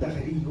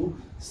आइपुग्दाखेरि यो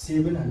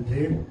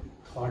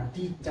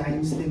 730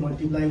 टाइम्सले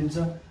मल्टिप्लाई हुन्छ।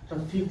 र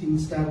फिफ्थ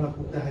इन्स्टारमा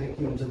पुग्दाखेरि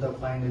के हुन्छ त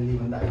फाइनल्ली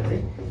भन्दाखेरि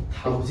चाहिँ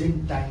 1000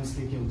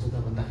 टाइम्सले के हुन्छ त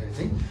भन्दाखेरि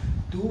चाहिँ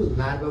त्यो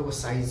लार्भाको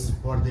साइज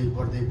बढ्दै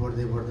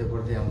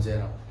आउँछ। र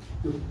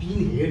यो पिन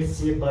हेड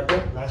सेपबाट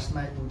लास्टमा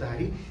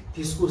आइपुग्दाखेरि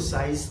त्यसको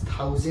साइज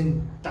 1000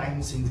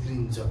 टाइम्स इन्क्रिज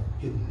हुन्छ।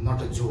 यो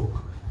नट अ जोक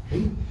है।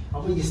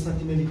 अब यसमा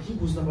तिमीले के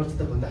बुझ्नुपर्छ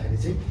त भन्दाखेरि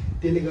चाहिँ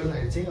त्यसले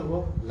गर्दाखेरि चाहिँ अब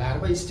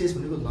लार्भा स्टेज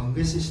भनेको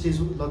लङ्गेस्ट स्टेज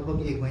हो, लगभग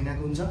 1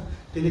 महिनाको हुन्छ।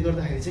 त्यसले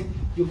गर्दाखेरि चाहिँ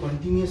यो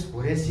कन्टिन्युअस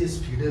भोरेसियस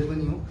फिडर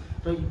पनि हो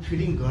र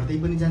फिडिङ गर्दै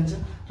पनि जान्छ।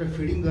 र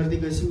फिडिङ गर्दै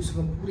गएपछि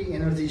उसको पुरै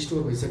एनर्जी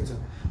स्टोर भइसक्छ।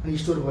 अनि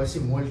स्टोर भएपछि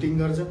मोल्टिङ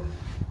गर्छ।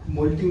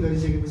 मोल्टिङ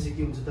गरिसकेपछि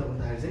के हुन्छ त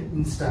भन्दाखेरि चाहिँ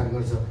इन्स्टार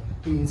गर्छ।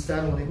 त्यो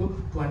इन्स्टार भनेको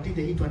 20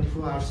 देखि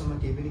 24 आवर्ससम्म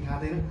केही पनि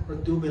खाँदैन र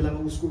त्यो बेलामा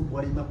उसको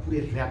बडीमा पुरै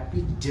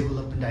ऱ्यापिड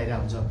डेभलपमेन्ट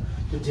आइरहेको हुन्छ।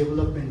 त्यो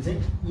डेभलपमेन्ट चाहिँ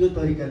यो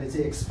तरिकाले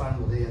चाहिँ एक्सपान्ड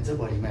हुँदै जान्छ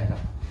बडीमा हेर।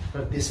 र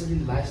त्यसरी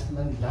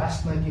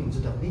लास्टमा के हुन्छ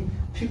त भने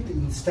 5th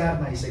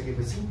इन्स्टारमा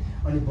आइसकेपछि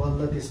अनि बल्ल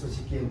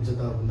त्यसपछि के हुन्छ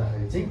त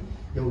भन्दाखेरि चाहिँ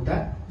एउटा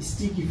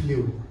स्टिकी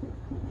फ्लुइड,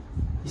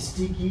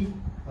 स्टिकी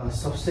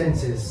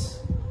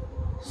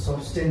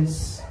सब्सटेन्स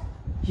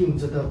के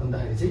हुन्छ त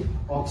भन्दाखेरि चाहिँ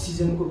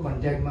अक्सिजनको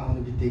कन्ट्याक्टमा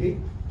आउने बित्तिकै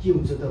के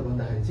हुन्छ त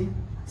भन्दाखेरि चाहिँ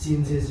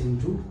चेन्जेस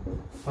इन्टु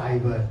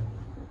फाइबर।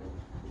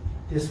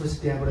 त्यसपछि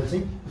त्यहाँबाट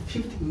चाहिँ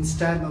 5th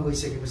इन्स्टारमा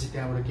गइसकेपछि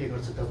त्यहाँबाट के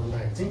गर्छ त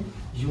भन्दाखेरि चाहिँ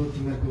यो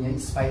तिमीहरूको यहाँ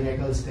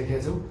स्पाइरेकल्स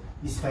देखेको छौ।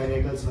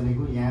 स्पाइरेकल्स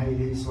भनेको यहाँ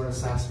यसबाट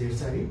सास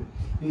फेर्छ अरे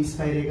यो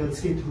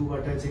स्पाइरेकल्सकै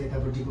थ्रुबाट चाहिँ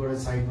यतापट्टिबाट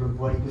साइडबाट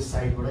बडीको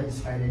साइडबाट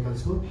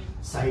स्पाइरेकल्सको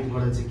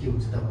साइडबाट चाहिँ के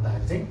हुन्छ त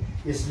भन्दाखेरि चाहिँ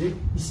यसले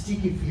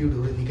स्टिकी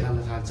फ्लुइडहरू निकाल्न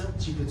थाल्छ,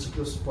 छिटो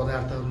छिटो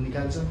पदार्थहरू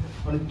निकाल्छ।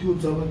 अनि त्यो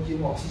जब के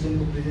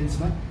अक्सिजनको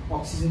प्रेजेन्समा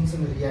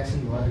अक्सिजनसँग रियाक्सन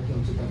भएर के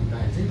हुन्छ त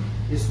भन्दाखेरि चाहिँ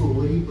यसको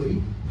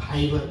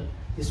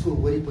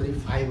वरिपरि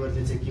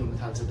फाइबरले चाहिँ के हुन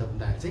थाल्छ त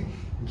भन्दाखेरि चाहिँ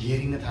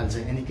घेरिन थाल्छ,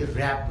 यानि कि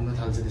ऱ्याप हुन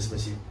थाल्छ।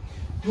 त्यसपछि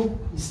त्यो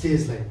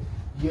स्टेजलाई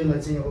यसलाई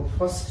चाहिँ अब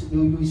फर्स्ट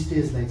यो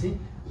स्टेजलाई चाहिँ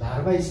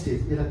लार्भा स्टेज,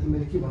 यसलाई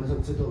तिमीले के भन्न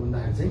सक्छौ त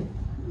भन्दाखेरि चाहिँ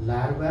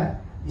लार्भा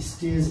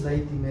स्टेजलाई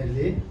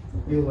तिमीहरूले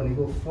यो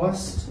भनेको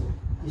फर्स्ट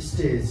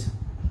स्टेज,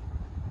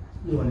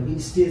 यो भनेको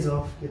स्टेज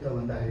अफ के त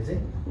भन्दाखेरि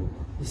चाहिँ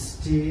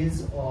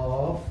स्टेज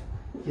अफ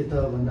के त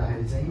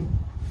भन्दाखेरि चाहिँ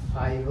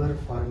फाइबर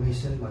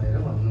फर्मेसन भनेर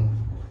भन्नु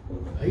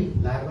है।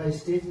 Larva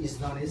stage is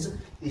non as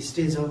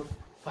stage of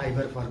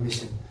fibre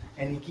formation,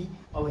 यानि कि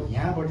अब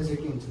यहाँबाट चाहिँ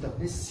के हुन्छ त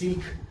भने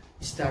सिल्क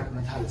स्टार्ट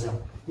हुन थाल्छ।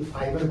 यो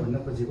फाइबर भन्न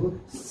खोजेको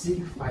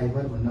सिल्क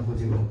फाइबर भन्न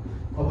खोजेको।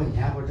 अब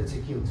यहाँबाट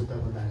चाहिँ के हुन्छ त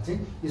भन्दाखेरि चाहिँ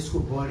यसको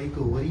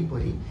बडीको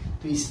वरिपरि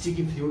त्यो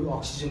स्टिकी फ्लुइड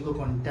अक्सिजनको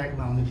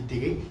कन्ट्याक्टमा आउने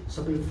बित्तिकै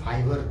सबै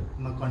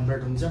फाइबरमा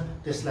कन्भर्ट हुन्छ।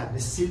 त्यसलाई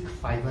हामीले सिल्क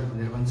फाइबर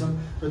भनेर भन्छौँ।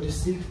 र त्यो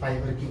सिल्क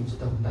फाइबर के हुन्छ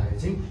त भन्दाखेरि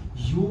चाहिँ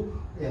यो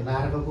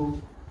लार्भाको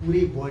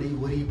पुरै बडी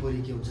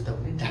वरिपरि के हुन्छ त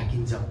भने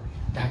ढाकिन्छ।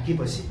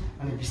 ढाकेपछि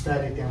अनि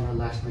बिस्तारै त्यहाँबाट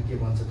लास्टमा के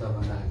भन्छ त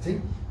भन्दाखेरि चाहिँ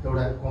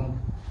एउटा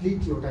कम्प्लिट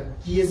एउटा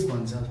केज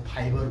भन्छ,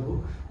 फाइबरको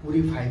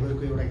पुरै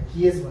फाइबरको एउटा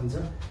केज भन्छ।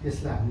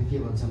 त्यसलाई हामीले के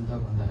भन्छौँ त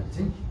भन्दाखेरि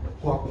चाहिँ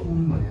ककुन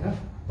भनेर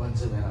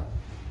भन्छौँ। हेर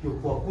यो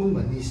ककुन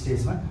भन्ने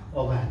स्टेजमा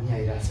अब हामी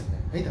आइरहेछौँ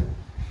है त।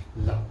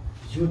 ल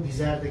यो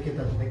दिज आर द के त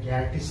भन्दा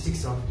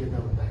क्यारेक्टरिस्टिक्स अफ के त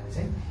भन्दाखेरि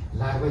चाहिँ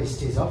लार्भा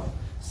स्टेज अफ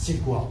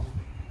सिल्कवर्म।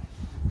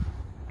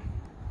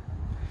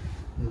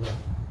 ल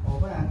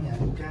अब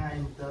हामी कहाँ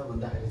आयौँ त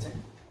भन्दाखेरि चाहिँ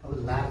अब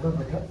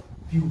लार्भाबाट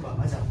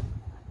प्युपामा जाउँ।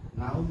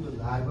 नाउ यो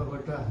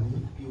लार्भाबाट हामी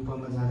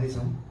प्युपामा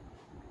जाँदैछौँ।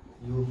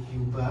 यो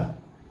प्युपा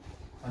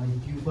अनि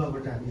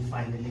प्युपाबाट हामी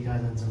फाइनली कहाँ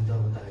जान्छौँ त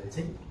भन्दाखेरि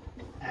चाहिँ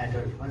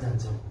एडल्टमा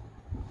जान्छौँ।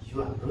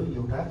 यो हाम्रो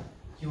एउटा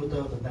के हो त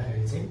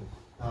भन्दाखेरि चाहिँ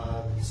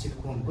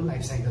सिल्कवर्मको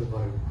लाइफ साइकल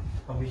भयो।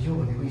 अब यो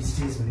भनेको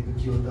स्टेज भनेको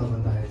के हो त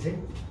भन्दाखेरि चाहिँ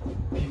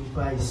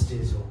प्युपा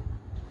स्टेज हो।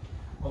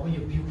 अब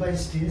यो प्युपा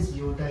स्टेज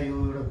एउटा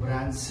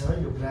ब्रान्च छ।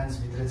 यो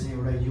ब्रान्चभित्र चाहिँ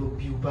एउटा यो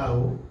प्युपा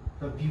हो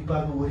र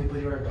प्युपाको वरिपरि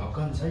एउटा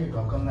ढक्कन छ। यो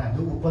ढक्कनमा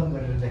हामीले ओपन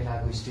गरेर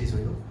देखाएको स्टेज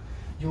हो।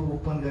 यो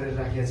ओपन गरेर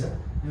राखेको छ।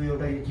 यो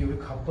एउटा के हो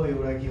खप्प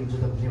एउटा के हुन्छ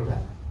त भने एउटा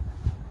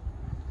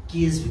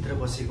केजभित्र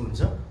बसेको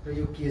हुन्छ र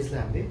यो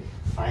केजलाई हामीले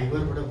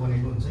फाइबरबाट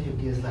बनेको हुन्छ। यो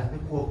केजलाई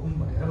हामीले कोकुन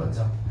भनेर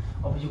भन्छौँ।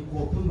 अब यो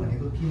कोकुन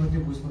भनेको के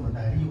मात्रै बुझ्नु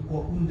भन्दाखेरि यो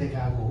कोकुन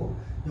देखाएको हो।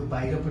 यो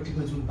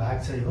बाहिरपट्टिको जुन भाग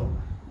छ यो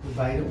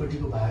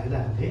बाहिरपट्टिको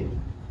भागलाई हामीले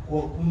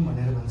कोकुन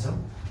भनेर भन्छौँ।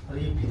 र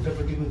यो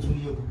भित्रपट्टिको जुन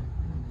यो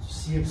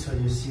सेप छ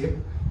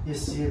यो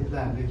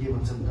सेपलाई हामीले के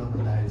भन्छौँ त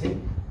भन्दाखेरि चाहिँ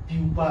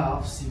प्युपा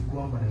अफ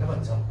सिल्कवर्म भनेर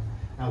भन्छौँ।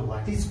 Now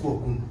what is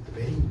cocoon?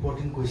 Very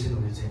important question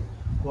हो यो चाहिँ।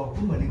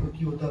 कोकुन भनेको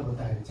के हो त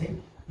भन्दाखेरि चाहिँ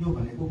यो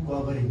भनेको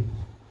कभरिङ,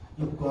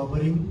 यो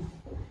कभरिङ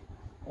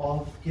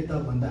अफ के त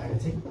भन्दाखेरि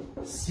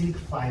चाहिँ सिल्क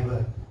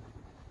फाइबर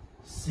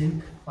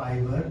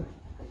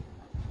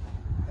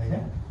होइन।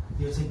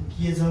 यो चाहिँ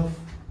केज अफ,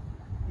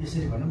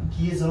 यसरी भनौँ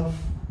cage of,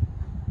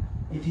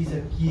 it is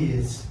a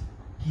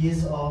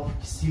cage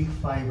of silk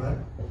fibre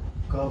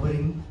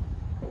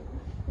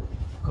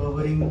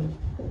covering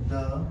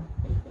the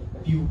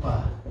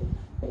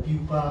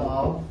pupa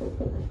of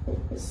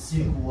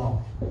silkworm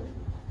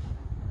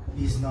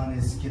is known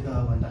as के त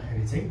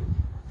भन्दाखेरि चाहिँ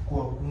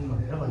कोकुन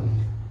भनेर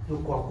भनिन्छ। यो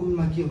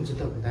कोकुनमा के हुन्छ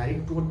त भन्दाखेरि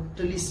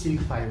टोटली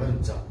सिल्क फाइबर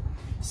हुन्छ।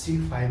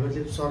 सिल्क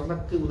फाइबरले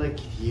सर्लक्कै उसलाई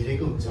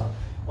घेरेको हुन्छ।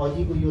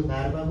 अघिको यो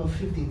लार्भाको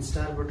 5th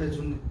इन्स्टारबाट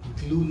जुन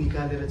ग्लु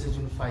निकालेर चाहिँ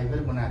जुन फाइबर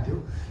बनाएको थियो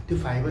त्यो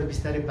फाइबर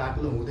बिस्तारै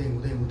बाक्लो हुँदै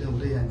हुँदै हुँदै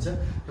हुँदै जान्छ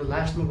र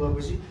लास्टमा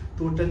गएपछि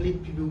टोटल्ली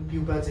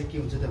प्युपा चाहिँ के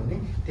हुन्छ त भने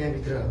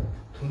त्यहाँभित्र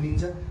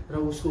थुनिन्छ र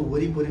उसको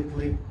वरिपरि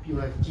पुरै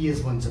एउटा केज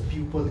बन्छ,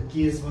 प्युपल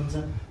केज बन्छ।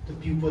 त्यो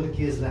प्युपल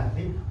केजलाई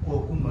हामीले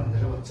कोकुन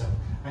भनेर भन्छ।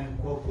 अनि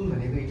कोकुन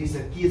भनेको it is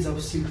a cage of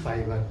silk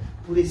fibre,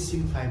 पुरै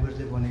सिल्क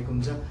फाइबरले बनेको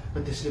हुन्छ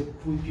र त्यसले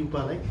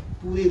प्युपालाई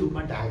पुरै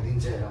रूपमा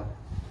ढाकिदिन्छ। हेर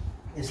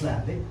यसलाई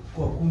हामीले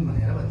कोकुन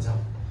भनेर भन्छौँ।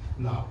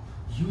 ल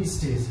यो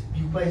स्टेज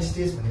प्युपा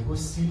स्टेज भनेको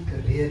सिल्क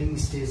रेयरिङ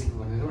स्टेज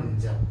भनेर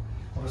भनिन्छ।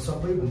 अब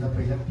सबैभन्दा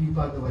पहिला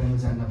प्युपाको बारेमा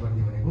जान्न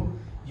पर्ने भनेको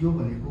यो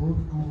भनेको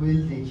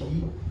 12 देखि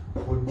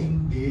 14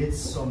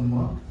 डेजसम्म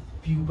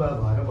प्युपा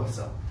भएर बस्छ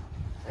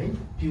है।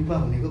 प्युपा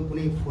भनेको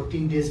कुनै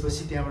 14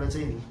 डेजपछि त्यहाँबाट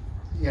चाहिँ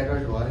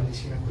एडल्ट भएर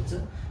निस्किन खोज्छ,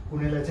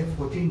 कुनैलाई चाहिँ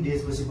 14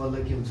 डेजपछि बल्ल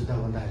के हुन्छ त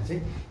भन्दाखेरि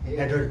चाहिँ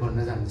एडल्ट बन्न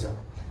जान्छ।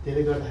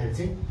 त्यसले गर्दाखेरि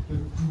चाहिँ यो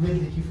 12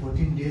 देखि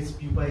 14 डेज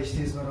प्युपा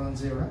स्टेजमा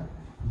रहन्छ एउटा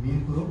मेन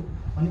कुरो।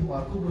 अनि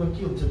अर्को कुरो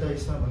के हुन्छ त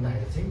यसमा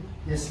भन्दाखेरि चाहिँ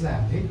यसलाई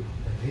हामीले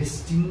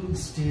रेस्टिङ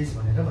स्टेज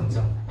भनेर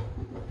भन्छौँ।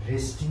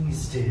 रेस्टिङ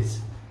स्टेज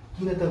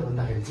किन त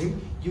भन्दाखेरि चाहिँ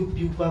यो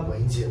प्युपा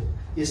भइन्छ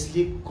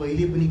यसले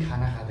कहिले पनि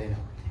खाना खाँदैन,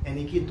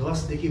 यानि कि 10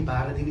 देखि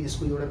 12 दिन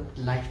यसको एउटा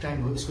लाइफ टाइम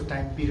हो, यसको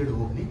टाइम पिरियड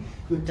हो भने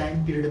यो टाइम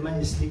पिरियडमा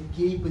यसले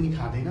केही पनि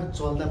खाँदैन,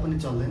 चल्दा पनि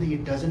चल्दैन,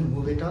 it doesn't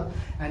move at all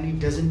and it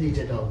doesn't it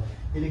at all.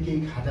 यसले केही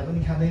खाँदा पनि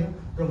खाँदैन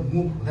र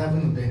मुभ हुँदा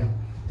पनि हुँदैन।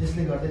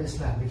 त्यसले गर्दा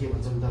यसलाई हामीले के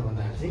भन्छौँ त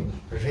भन्दाखेरि चाहिँ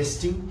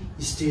रेस्टिङ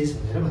स्टेज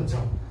भनेर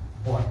भन्छौँ।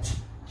 बट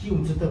के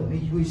हुन्छ त भने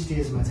यो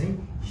स्टेजमा चाहिँ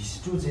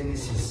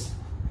हिस्टोजेनेसिस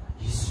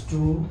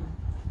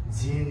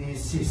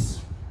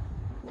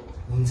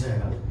हुन्छ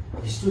र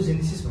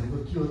हिस्टोजेनेसिस भनेको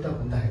के हो त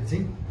भन्दाखेरि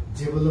चाहिँ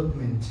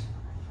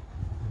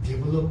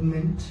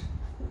डेभलपमेन्ट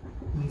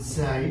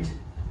इनसाइड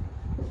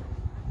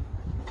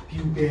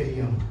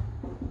प्युपेरियम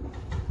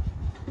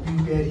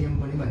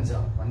पनि भन्छ।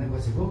 भन्ने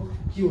खोजेको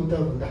के हो त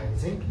भन्दाखेरि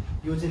चाहिँ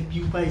यो चाहिँ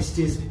प्युपा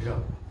स्टेजभित्र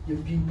यो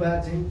प्युपा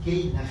चाहिँ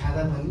केही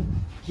नखाँदा पनि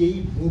केही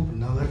मुभ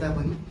नगर्दा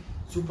पनि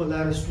चुप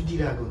लाएर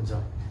सुतिरहेको हुन्छ,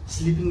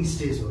 स्लिपिङ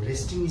स्टेज हो।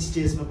 रेस्टिङ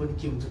स्टेजमा पनि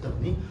के हुन्छ त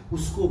भने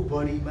उसको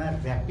बडीमा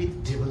ऱ्यापिड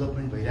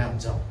डेभलपमेन्ट भइरहेको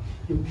हुन्छ।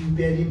 यो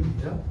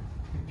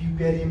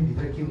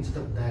प्युपेरियमभित्र के हुन्छ त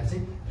भन्दाखेरि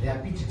चाहिँ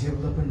ऱ्यापिड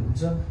डेभलपमेन्ट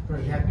हुन्छ र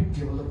ऱ्यापिड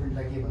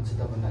डेभलपमेन्टलाई के भन्छ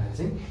त भन्दाखेरि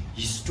चाहिँ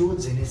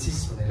हिस्टोजेनेसिस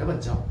भनेर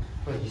भन्छौँ।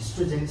 र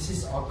हिस्टोजेनेसिस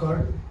अकर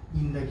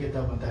इन द के त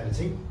भन्दाखेरि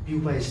चाहिँ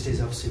प्युपा स्टेज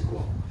अफ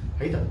सिल्कवर्म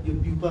है त। यो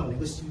प्युपा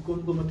भनेको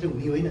सिल्कवर्मको मात्रै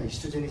हुने होइन,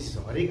 हिस्टोजेनेसिस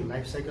हरेक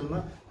लाइफ साइकलमा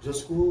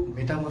जसको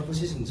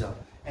मेटामर्फोसिस हुन्छ,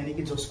 यानि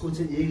कि जसको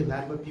चाहिँ एक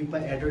लार्भा प्युपा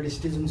एडल्ट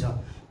स्टेज हुन्छ।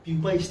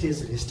 प्युपा स्टेज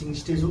रेस्टिङ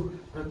स्टेज हो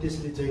र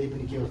त्यसले जहिले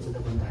पनि के गर्छ त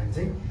भन्दाखेरि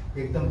चाहिँ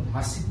एकदम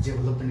मासिभ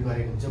डेभलपमेन्ट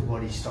गरेको हुन्छ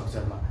बडी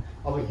स्ट्रक्चरमा।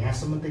 अब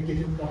यहाँसम्म त के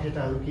थियो,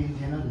 पखेटाहरू केही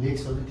थिएन,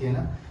 लेग्सहरू थिएन।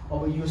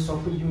 अब यो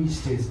सबै यो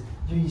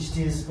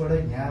स्टेजबाट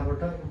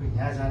यहाँबाट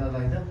यहाँ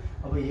जानलाई त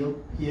अब यो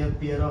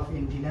pair of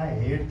antenna,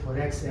 head,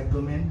 थोर्याक्स,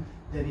 abdomen,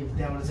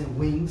 त्यहाँबाट चाहिँ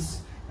विङ्स,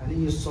 अनि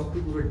यो सबै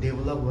कुरो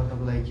डेभलप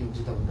गर्नको लागि के हुन्छ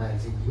त भन्दाखेरि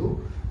चाहिँ यो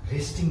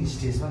रेस्टिङ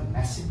स्टेजमा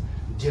म्यासिभ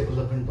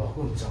डेभलपमेन्ट भएको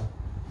हुन्छ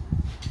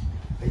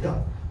है त।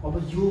 अब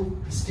यो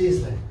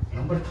स्टेजलाई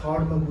नम्बर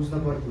 3 मा बुझ्न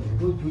पर्ने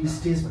भनेको यो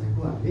स्टेज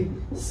भनेको हामीले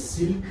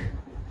सिल्क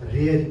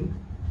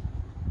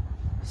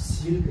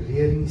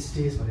रेयरिङ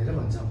स्टेज भनेर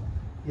भन्छौँ।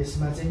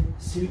 यसमा चाहिँ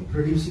सिल्क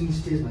प्रोड्युसिङ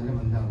स्टेज भनेर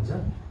भन्दा हुन्छ,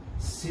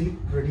 सिल्क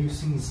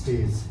प्रोड्युसिङ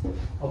स्टेज।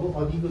 अब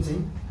अघिको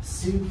चाहिँ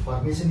सिल्क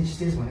फर्मेसन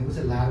स्टेज भनेको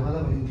चाहिँ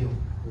लार्भालाई भनिन्थ्यो।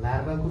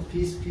 लार्भाको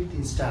 5th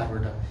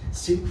स्टारबाट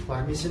सिल्क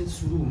फर्मेसन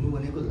सुरु हुनु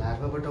भनेको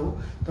लार्भाबाट हो।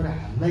 तर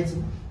हामीलाई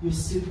चाहिँ यो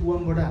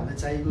सिल्कवर्मबाट हामीलाई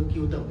चाहिएको के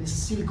हो त भने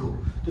सिल्क हो।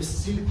 त्यो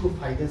सिल्कको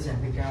फाइदा चाहिँ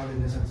हामीले कहाँबाट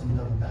लिन सक्छौँ त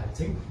भन्दाखेरि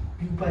चाहिँ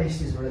प्युपा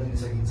स्टेजबाट लिन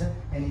सकिन्छ,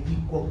 यानि कि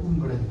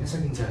कोकुनबाट लिन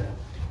सकिन्छ।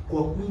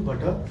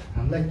 कोकुनबाट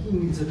हामीलाई के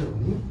मिल्छ त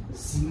भने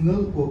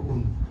सिङ्गल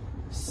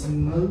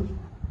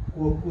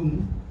कोकुन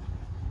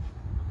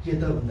के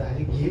त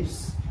भन्दाखेरि गिभ्स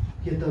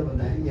के त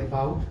भन्दाखेरि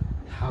अबाउट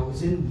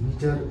 1000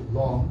 मिटर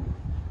लङ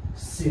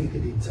सिल्क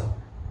दिन्छ।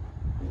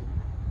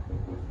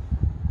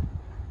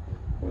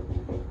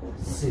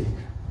 सिल्क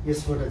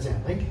यसबाट चाहिँ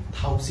हामीलाई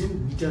 1000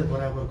 मिटर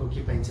बराबरको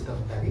के पाइन्छ त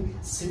भन्दाखेरि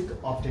सिल्क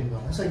अब्टेन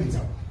गर्न सकिन्छ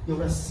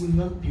एउटा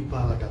सिङ्गल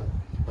प्युपाबाट।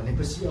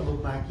 भनेपछि अब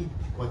बाँकी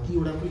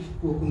कतिवटा पनि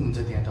कोकुन हुन्छ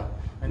त्यहाँ त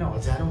होइन,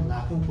 हजारौँ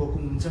लाखौँ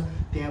कोकुन हुन्छ।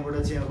 त्यहाँबाट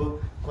चाहिँ अब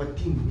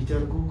कति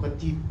मिटरको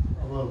कति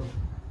अब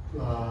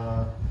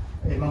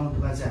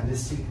एमाउन्टमा चाहिँ हामीले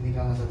सिल्क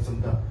निकाल्न सक्छौँ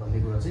त भन्ने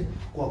कुरा चाहिँ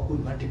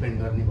कोकुनमा डिपेन्ड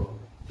गर्ने भयो।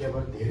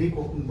 त्यहाँबाट धेरै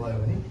कोकुन भयो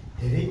भने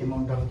धेरै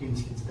एमाउन्ट अफ के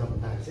निस्किन्छ त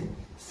भन्दाखेरि चाहिँ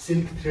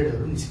सिल्क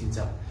थ्रेडहरू निस्किन्छ।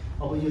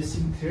 अब यो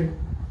सिल्क थ्रेड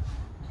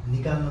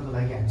निकाल्नको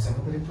लागि हामीसँग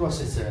पनि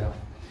प्रोसेस छ। र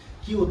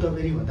के हो त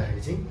फेरि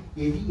भन्दाखेरि चाहिँ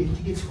यदि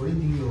यत्तिकै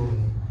छोडिदिने हो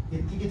भने,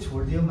 यत्तिकै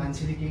छोडिदियो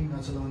मान्छेले केही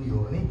नचलाउने हो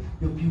भने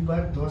यो प्युपा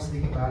 10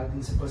 देखि 12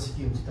 दिनपछि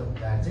के हुन्छ त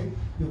भन्दाखेरि चाहिँ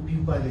यो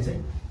प्युपाले चाहिँ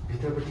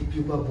भित्रपट्टि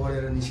प्युपा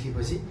बढेर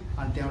निस्केपछि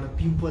अनि त्यहाँबाट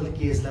प्युपल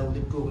केजलाई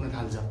उसले टोक्न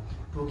थाल्छ।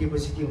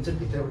 टोकेपछि के हुन्छ,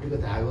 भित्रपट्टिको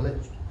धागोलाई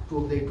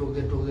टोक्दै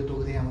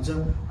आउँछ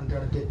अनि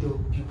त्यहाँबाट त्यो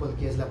प्युपल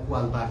केजलाई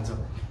पुवाल पार्छ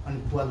अनि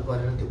पुवाल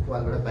परेर त्यो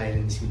पुवालबाट बाहिर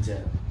निस्किन्छ।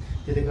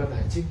 त्यसले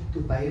गर्दाखेरि चाहिँ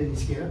त्यो बाहिर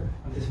निस्केर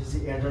अनि त्यसपछि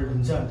एडल्ट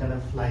हुन्छ अनि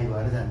त्यहाँबाट फ्लाइ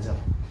भएर जान्छ।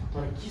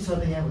 तर के छ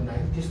त यहाँ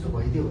भन्दाखेरि त्यस्तो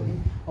भइदियो भने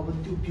अब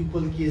त्यो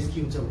प्युपल केज के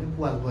हुन्छ भने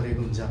पुवाल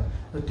परेको हुन्छ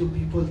र त्यो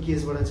प्युपल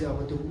केजबाट चाहिँ अब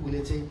त्यो उसले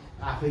चाहिँ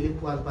आफैले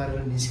पुवाल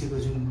पारेर निस्केको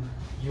जुन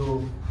यो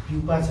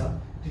प्युपा छ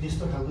त्यो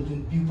त्यस्तो खालको जुन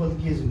प्युपल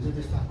केज हुन्छ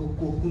त्यस्तो खालको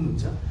कोकुन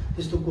हुन्छ।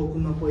 त्यस्तो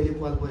कोकुनमा पहिले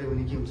पुवाल पऱ्यो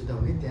भने के हुन्छ त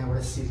भने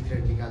त्यहाँबाट सिल्क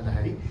थ्रेड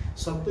निकाल्दाखेरि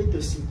सबै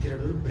त्यो सिल्क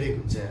थ्रेडहरू ब्रेक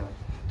हुन्छ।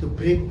 त्यो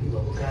ब्रेक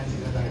हुनुभएको कारणले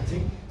गर्दाखेरि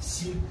चाहिँ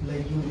सिल्कलाई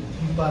यो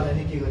प्युपालाई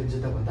नै के गरिन्छ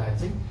त भन्दाखेरि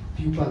चाहिँ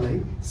प्युपालाई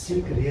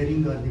सिल्क रेयरिङ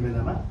गर्ने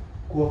बेलामा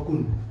कोकुन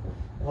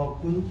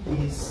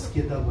इज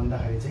के त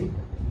भन्दाखेरि चाहिँ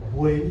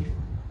बोइल्ड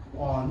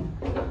अन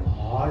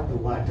हट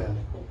वाटर।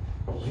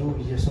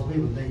 यो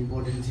सबैभन्दा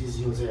इम्पोर्टेन्ट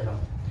चिज यो चाहिँ हेरौँ।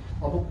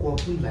 अब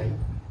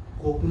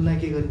कोकुनलाई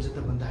के गरिन्छ त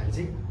भन्दाखेरि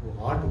चाहिँ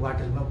हट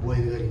वाटरमा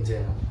बोइल गरिन्छ।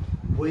 हेर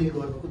बोइल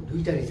गर्नुको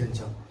दुईटा रिजन छ।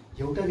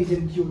 एउटा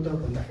रिजन के हो त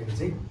भन्दाखेरि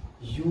चाहिँ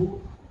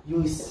यो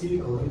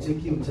सिल्कहरू चाहिँ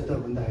के हुन्छ त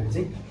भन्दाखेरि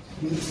चाहिँ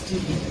यो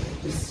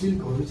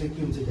सिल्कहरू चाहिँ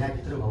के हुन्छ,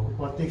 यहाँभित्र भएको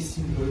प्रत्येक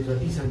सिल्कहरू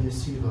जति छ यो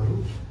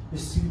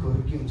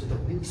सिल्कहरू के हुन्छ त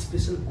भने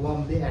स्पेसल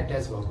गमले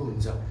एट्याच भएको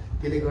हुन्छ।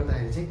 त्यसले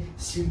गर्दाखेरि चाहिँ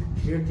सिल्क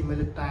थ्रेड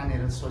तिमीले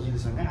तानेर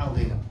सजिलोसँग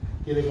आउँदैन।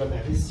 त्यसले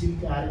गर्दाखेरि silk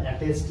are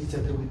attached each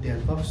other with the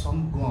help of some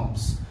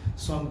gums.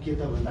 Some के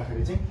त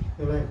भन्दाखेरि चाहिँ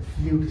एउटा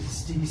फ्लुइड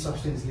स्टिकी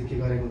सब्सटेन्सले के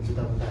गरेको हुन्छ त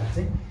भन्दाखेरि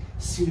चाहिँ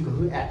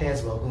सिल्कहरू एट्याच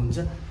भएको हुन्छ।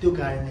 त्यो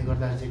कारणले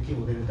गर्दाखेरि चाहिँ के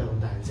हुँदैन त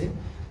भन्दाखेरि चाहिँ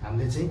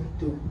हामीले चाहिँ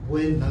त्यो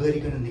बोइल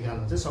नगरिकन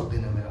निकाल्न चाहिँ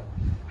सक्दैनौँ।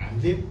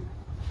 हामीले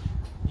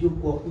यो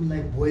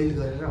कोकुनलाई बोइल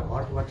गरेर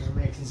हट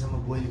वाटरमा एकछिनसम्म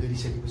बोइल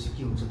गरिसकेपछि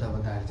के हुन्छ त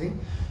भन्दाखेरि चाहिँ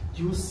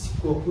त्यो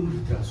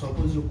कोकुनभित्र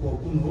सपोज यो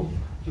कोकुन हो,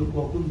 त्यो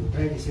कोकुनभित्र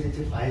यसरी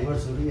चाहिँ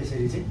फाइबर्सहरू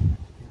यसरी चाहिँ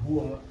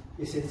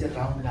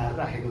राउन्ड लाएर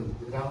राखेको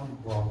राउन्ड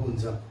भएको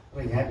हुन्छ। र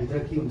यहाँभित्र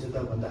के हुन्छ त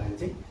भन्दाखेरि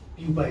चाहिँ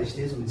प्युपा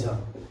स्टेज हुन्छ।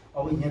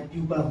 अब यहाँ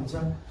प्युपा हुन्छ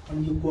अनि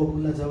यो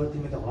कोकुनलाई जब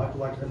तिमीले हट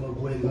वाटरमा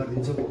बोइल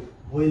गरिदिन्छौ,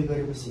 बोइल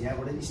गरेपछि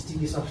यहाँबाट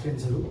स्टिकी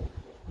सब्सटेन्सहरू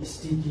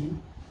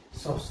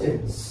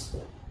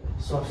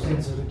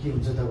के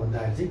हुन्छ त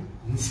भन्दाखेरि चाहिँ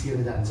निस्किएर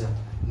जान्छ।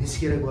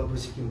 निस्किएर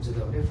गएपछि के हुन्छ त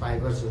भने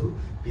फाइबर्सहरू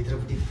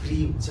भित्रपट्टि फ्री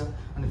हुन्छ।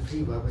 अनि फ्री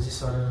भएपछि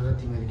सरर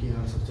तिमीले के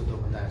गर्न सक्छौ त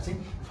भन्दाखेरि चाहिँ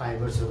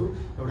फाइबर्सहरू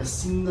एउटा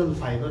single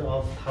fibre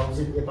of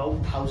about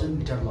 1000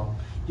 metre long.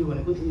 यो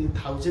भनेको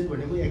 1000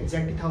 भनेको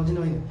एक्ज्याक्टली 1000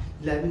 होइन,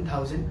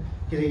 11,000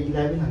 के अरे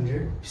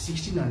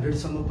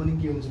 1600सम्म पनि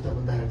के हुन्छ त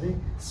भन्दाखेरि चाहिँ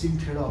सिल्क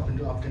थ्रेड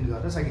अप्टेन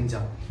गर्न सकिन्छ।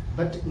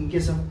 बट इन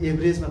केस अफ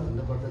एभरेजमा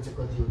भन्नुपर्दा चाहिँ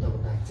कति हो त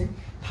भन्दाखेरि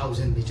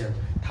चाहिँ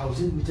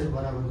 1000 मिटर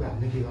बराबरको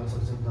हामीले के गर्न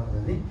सक्छौँ त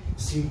भने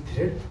सिल्क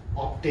थ्रेड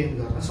अप्टेन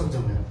गर्न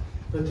सक्छौँ।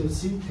 र त्यो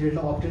सिल्क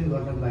थ्रेडलाई अप्टेन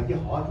गर्नको लागि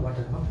हट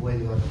वाटरमा बोइल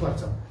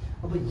गर्नुपर्छ।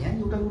 अब यहाँ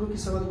एउटा कुरो के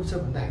सवाल उठ्छ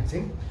भन्दाखेरि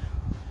चाहिँ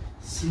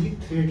सिल्क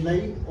थ्रेडलाई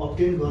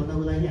अप्टेन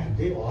गर्नको लागि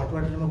हामीले हट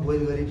वाटरमा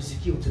बोइल गरेपछि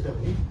के हुन्छ त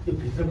भने यो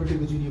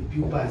भित्रपट्टिको जुन यो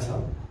प्युपा छ,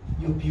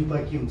 यो प्युपा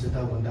के हुन्छ त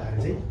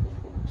भन्दाखेरि चाहिँ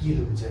किल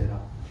हुन्छ। हेर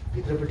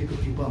भित्रपट्टिको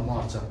प्युपा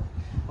मर्छ।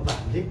 अब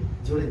हामीले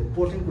एउटा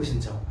इम्पोर्टेन्ट क्वेसन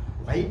छ,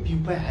 why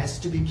pupa has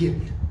to be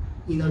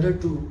killed in order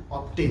to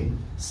obtain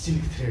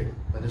silk thread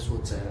भनेर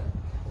सोध्छ। हेर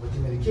अब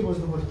तिमीले के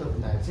बुझ्नु पर्छ त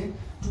भन्दाखेरि चाहिँ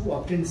to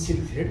obtain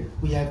silk thread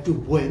we have to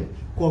boil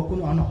cocoon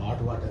on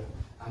hot water.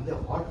 हामीले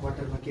हट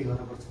वाटरमा के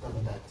गर्नुपर्छ त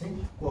भन्दाखेरि चाहिँ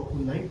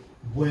कोकुनलाई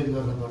बोइल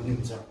गर्नुपर्ने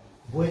हुन्छ।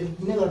 बोइल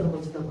किन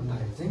गर्नुपर्छ त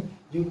भन्दाखेरि चाहिँ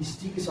यो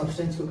स्टिकी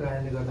सब्सटेन्सको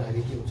कारणले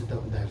गर्दाखेरि के हुन्छ त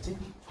भन्दाखेरि चाहिँ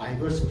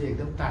फाइबर्सहरू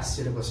एकदम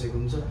टाँसिएर बसेको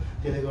हुन्छ।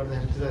 त्यसले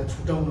गर्दाखेरि त्यसलाई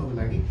छुटाउनको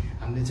लागि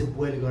हामीले चाहिँ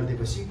बोइल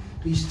गरिदिएपछि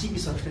त्यो स्टिकी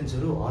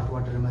सब्सटेन्सहरू हट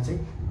वाटरमा चाहिँ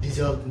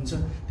डिजल्भ हुन्छ।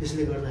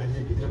 त्यसले गर्दाखेरि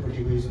चाहिँ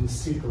भित्रपट्टिको यो जुन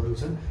सिल्कहरू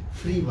छन्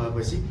फ्री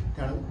भएपछि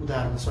त्यहाँबाट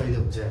उदाहरण सहिलो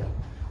हुन्छ।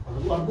 अब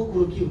अर्को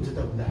कुरो के हुन्छ त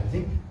भन्दाखेरि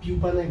चाहिँ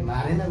प्युपालाई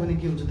मारेन भने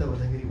के हुन्छ त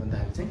भन्दाखेरि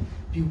चाहिँ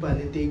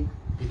प्युपाले त्यही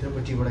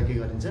भित्रपट्टिबाट के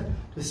गरिन्छ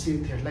त्यो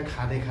सिल्क थ्रेडलाई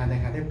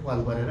खाँदै पल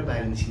परेर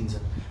बाहिर निस्किन्छ।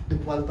 त्यो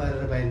पल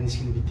पारेर बाहिर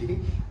निस्किने बित्तिकै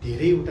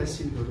धेरैवटा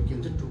सिल्कहरू के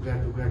हुन्छ टुक्रा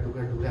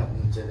हुने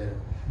हुन्छ।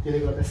 त्यसले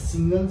गर्दा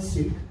सिङ्गल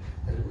सिल्क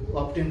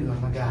अप्टेन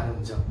गर्न गाह्रो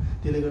हुन्छ।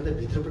 त्यसले गर्दा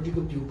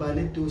भित्रपट्टिको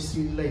प्युपाले त्यो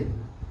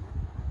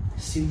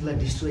सिल्कलाई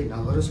डिस्ट्रोय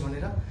नगरोस्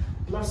भनेर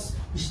प्लस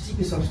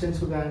स्टिकी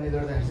सब्सटेन्सको कारणले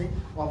गर्दाखेरि चाहिँ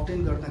अप्टेन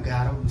गर्न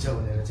गाह्रो हुन्छ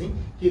भनेर चाहिँ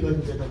के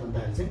गरिन्छ त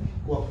भन्दाखेरि चाहिँ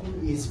cocoon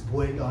is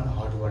boiled on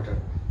hot water.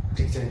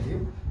 ठिक छ नि,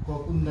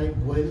 कोकुनलाई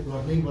बोइल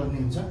गर्नै पर्ने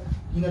हुन्छ।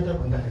 किन त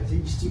भन्दाखेरि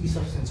चाहिँ स्टिकी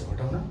सब्सटेन्स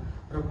हटाउन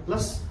र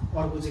प्लस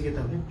अर्को चाहिँ के त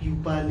भने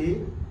प्युपाले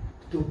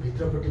त्यो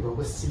भित्रपट्टि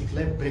भएको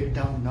सिल्कलाई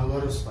ब्रेकडाउन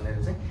नगरोस् भनेर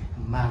चाहिँ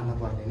मार्न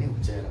पर्ने नै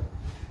हुन्छ। हेर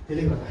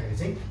त्यसले गर्दाखेरि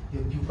चाहिँ यो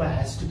pupa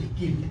has to be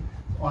killed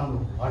on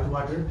hot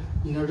water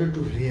in order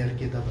to rare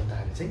के त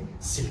भन्दाखेरि चाहिँ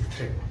सिल्क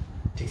थ्रेड।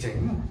 ठिक छ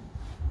नि,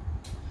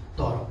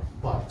 तर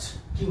बट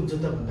के हुन्छ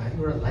त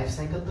भन्दाखेरि एउटा लाइफ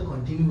साइकल त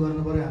कन्टिन्यू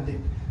गर्नु पऱ्यो हामीले।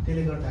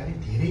 त्यसले गर्दाखेरि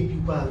धेरै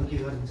प्युपाहरू के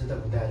गरिन्छ त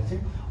भन्दाखेरि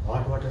चाहिँ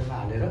हट वाटरमा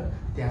हालेर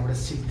त्यहाँबाट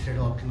सिल्क थ्रेड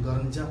अप्टेन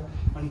गरिन्छ।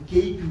 अनि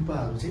केही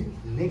प्युपाहरू चाहिँ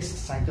नेक्स्ट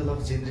साइकल अफ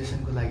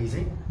जेनेरेसनको लागि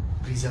चाहिँ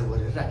प्रिजर्भ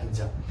गरेर राखिन्छ।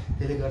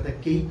 त्यसले गर्दा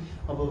केही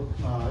अब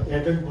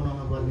एडल्ट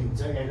बनाउन पर्ने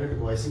हुन्छ। एडल्ट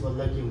भएपछि बल्ल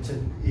के हुन्छ,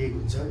 एग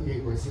हुन्छ, एग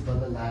भएपछि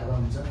बल्ल लार्भा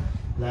हुन्छ,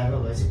 लार्भा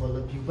भएपछि बल्ल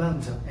प्युपा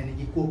हुन्छ, यानि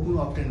कि कोकुन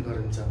अप्टेन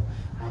गरिन्छ।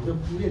 हाम्रो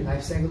पुरै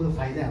लाइफ साइकलको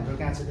फाइदा हाम्रो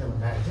कहाँ छ त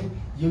भन्दाखेरि चाहिँ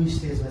यो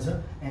स्टेजमा छ,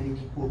 यानि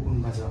कि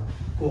कोकुनमा छ।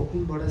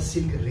 कोकुनबाट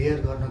सिल्क रेयर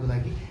गर्नको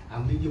लागि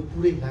हामीले यो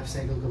पुरै लाइफ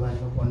साइकलको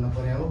बारेमा पढ्न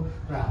पर्यो हो।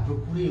 र हाम्रो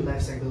पुरै यो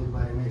लाइफ साइकलको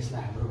बारेमा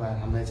यसलाई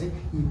हामीलाई चाहिँ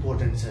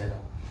इम्पोर्टेन्ट छ। हेर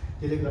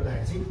त्यसले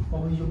गर्दाखेरि चाहिँ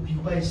अब यो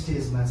प्युपा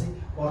स्टेजमा चाहिँ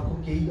अर्को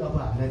केही अब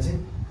हामीलाई चाहिँ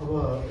अब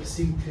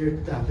सिल्क थ्रेड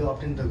त हामीले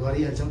अप्टेन त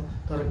गरिहाल्छौँ,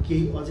 तर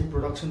केही अझै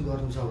प्रोडक्सन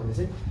गर्नु छ भने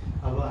चाहिँ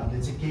अब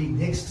हामीले चाहिँ केही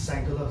नेक्स्ट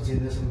साइकल अफ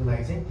जेनेरेसनको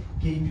लागि चाहिँ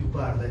केही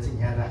प्युपाहरूलाई चाहिँ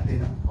यहाँ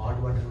राख्दैन, हट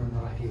वाटरमा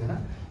नराखिकन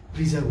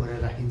प्रिजर्भ गरेर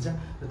राखिन्छ।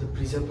 र त्यो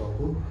प्रिजर्भ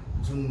भएको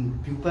जुन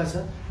प्युपा छ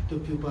त्यो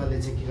प्युपाले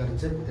चाहिँ के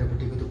गरिन्छ,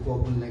 भित्रपट्टिको त्यो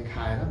कोकुनलाई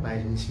खाएर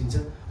बाहिर निस्किन्छ।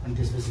 अनि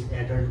त्यसपछि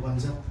एडल्ट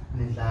बन्छ,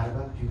 अनि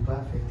लार्भा प्युपा,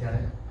 फेरि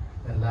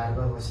त्यहाँबाट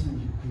लार्भा भएपछि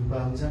प्युपा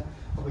हुन्छ।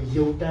 अब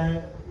एउटा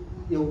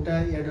एउटा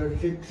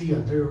एडल्टले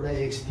 300 वटा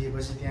एग्स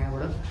दिएपछि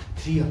त्यहाँबाट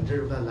 300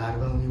 वटा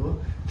लार्भा हुने भयो।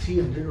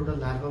 300 वटा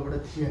लार्भाबाट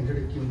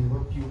 300 के हुने भयो,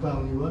 प्युपा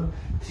हुने भयो।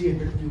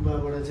 300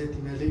 प्युपाबाट चाहिँ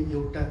तिमीहरूले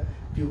एउटा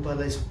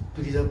प्युपालाई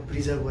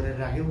प्रिजर्भ गरेर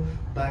राख्यौ,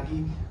 बाँकी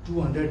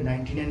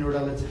 299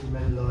 वटालाई चाहिँ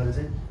तिमीहरूले लगेर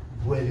चाहिँ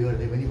बोइल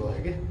गर्दै पनि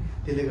भयो क्या।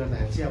 त्यसले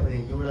गर्दाखेरि चाहिँ अब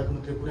यहाँ एउटाको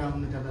मात्रै कुरा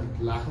आउनु पर्दा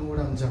लाखौँ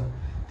वटा हुन्छ।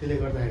 त्यसले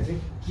गर्दाखेरि चाहिँ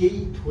केही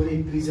थोरै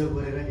प्रिजर्भ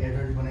गरेर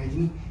एडल्ट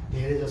बनाइदिने,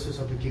 धेरै जसो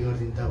सबै के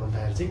गरिदिनु त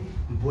भन्दाखेरि चाहिँ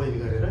बोइल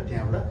गरेर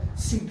त्यहाँबाट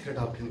सिल्क थ्रेड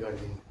अब्टेन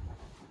गरिदिने।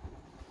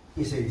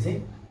 यसरी चाहिँ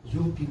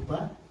यो pupa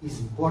is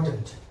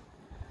important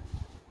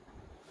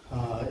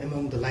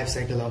among the life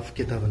cycle of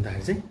के त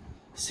भन्दाखेरि चाहिँ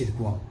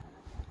सिल्कवर्म।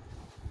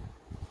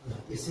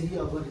 यसरी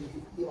अब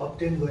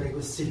अब्टेन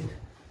गरेको सिल्क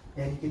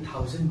यानि कि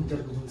 1000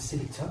 मिटरको जुन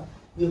सिल्क छ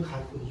यो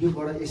खालको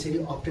योबाट यसरी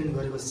अब्टेन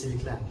गरेको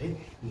सिल्कलाई हामीले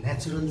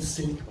नेचुरल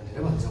सिल्क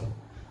भनेर भन्छौँ।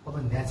 अब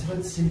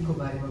नेचुरल सिल्कको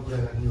बारेमा कुरा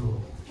गर्ने हो,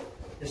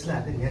 यसलाई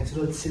हामीले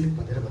नेचुरल सिल्क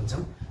भनेर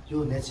भन्छौँ। यो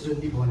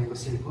नेचुरल्ली बनेको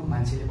सिल्क हो,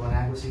 मान्छेले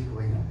बनाएको सिल्क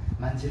होइन,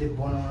 मान्छेले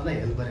बनाउनलाई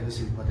हेल्प गरेको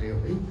सिल्क मात्रै हो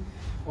है।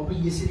 अब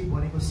यसरी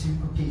बनेको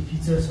सिल्कको केही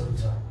फिचर्सहरू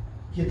छ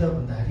के त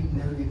भन्दाखेरि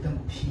यिनीहरू एकदम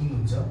थिन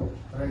हुन्छ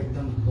र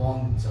एकदम लङ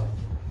हुन्छ।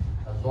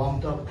 लङ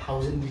त अब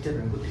 1000 मिटर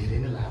भनेको धेरै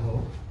नै लामो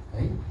हो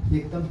है।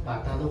 एकदम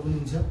पातलो पनि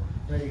हुन्छ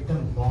र एकदम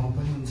लङ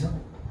पनि हुन्छ।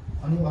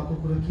 अनि अर्को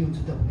कुरो के हुन्छ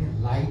त भने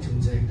लाइट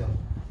हुन्छ,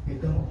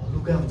 एकदम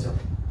हलुका हुन्छ,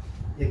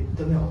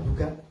 एकदमै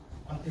हलुका।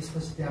 अनि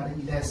त्यसपछि त्यहाँबाट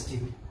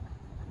इलास्टिक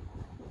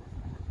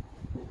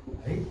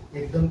है,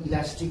 एकदम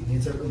इलास्टिक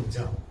नेचरको हुन्छ।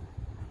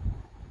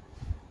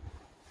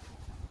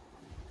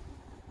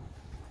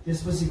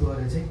 त्यसपछि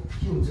गएर चाहिँ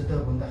के हुन्छ त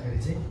भन्दाखेरि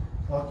चाहिँ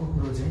अर्को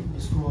कुरो चाहिँ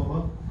यसको अब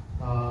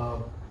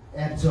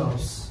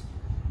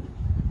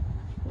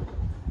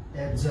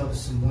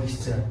एब्जर्ब्स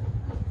मोइस्चर।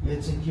 यो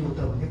चाहिँ के हो त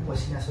भने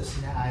पसिना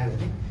ससिना आयो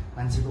भने,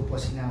 मान्छेको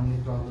पसिना आउने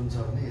प्रब्लम छ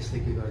भने यसले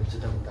के गरिन्छ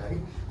त भन्दाखेरि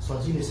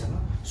सजिलैसँग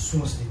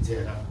सोच दिन्छ।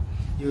 हेर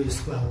यो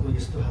यस्तो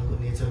खालको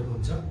नेचरको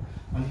हुन्छ।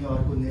 अनि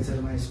अर्को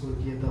नेचरमा यसको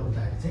के त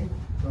भन्दाखेरि चाहिँ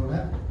एउटा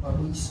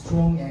अर्को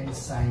स्ट्रङ एन्ड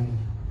साइनी,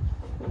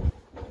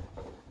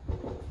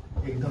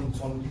 एकदम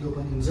चम्किलो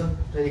पनि हुन्छ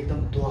र एकदम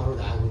दोहोरो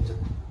धागो हुन्छ,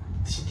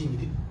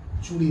 सिटिमिति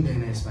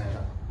चुडिँदैन यसमा। हेर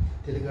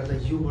त्यसले गर्दा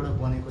योबाट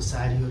बनेको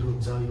साडीहरू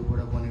हुन्छ,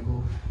 योबाट बनेको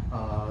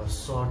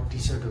सर्ट टी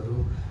सर्टहरू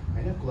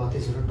होइन,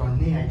 क्लथेसहरू,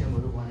 टन्नै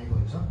आइटमहरू बनेको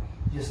हुन्छ।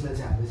 यसलाई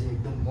चाहिँ हामीले चाहिँ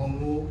एकदम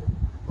महँगो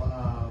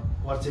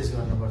पर्चेस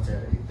गर्नुपर्छ।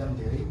 एकदम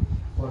धेरै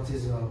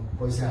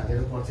पैसा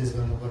हालेर पर्चेस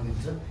गर्नुपर्ने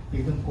हुन्छ,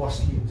 एकदम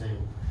कस्टली हुन्छ यो।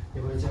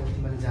 त्यही भएर चाहिँ अब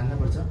तिमीहरूले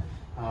जान्नुपर्छ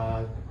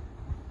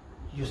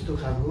यस्तो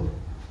खालको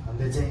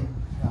हामीले चाहिँ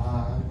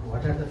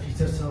what are the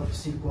features of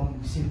silk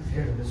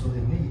thread भनेर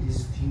सोध्यो भने it is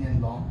thin and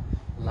long,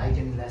 light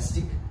and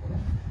elastic होइन।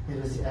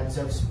 त्यसपछि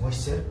एब्जर्ब्स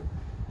मोइस्चर,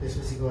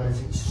 त्यसपछि गएर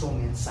चाहिँ स्ट्रङ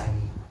एन्ड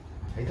साइनी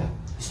है त।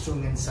 Strong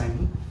and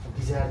Saini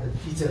these are the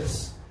features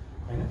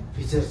होइन,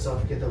 फिचर्स अफ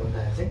के त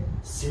भन्दाखेरि चाहिँ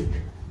सिल्क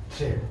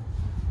थ्रेड।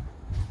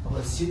 अब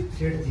सिल्क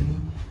थ्रेड दिने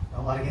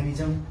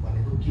अर्ग्यानिजम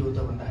भनेको के हो त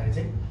भन्दाखेरि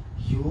चाहिँ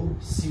यो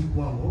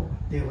सिल्कवर्म हो।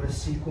 त्यही भएर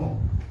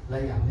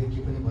सिल्कवर्मलाई हामीले के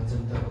पनि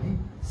भन्छौँ त भने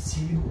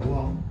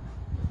सिल्कवर्म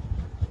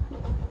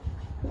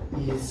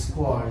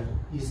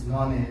इज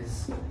नन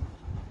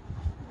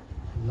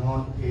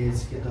एज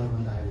के त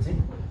भन्दाखेरि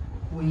चाहिँ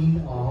क्वीन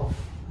अफ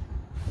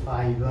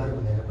फाइबर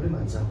भनेर पनि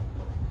भन्छौँ।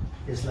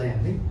 यसलाई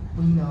हामीले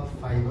क्वीन अफ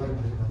फाइबर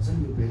भनेर भन्छौँ।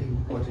 यो भेरी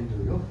इम्पोर्टेन्ट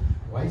हो यो।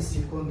 Why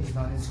silkworm is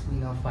non as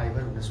queen of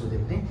fibre भनेर सोध्यो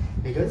भने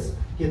बिकज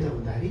के त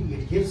भन्दाखेरि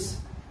इट गिभ्स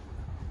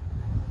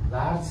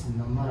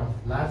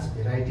लार्ज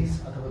भेराइटिज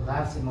अथवा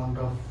लार्ज एमाउन्ट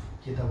अफ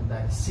के त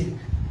भन्दाखेरि सिल्क,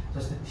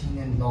 जस्तै thin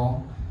and long,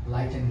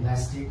 light and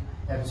elastic,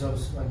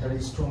 एब्जर्ब्स अन्त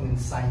strong and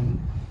Saini,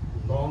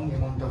 long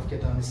amount of के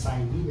त भने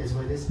Saini as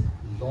well as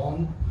long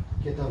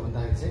के त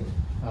भन्दाखेरि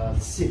चाहिँ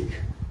सिल्क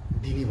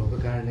दिने भएको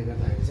कारणले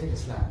गर्दाखेरि चाहिँ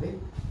यसलाई हामीले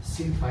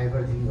सिल्क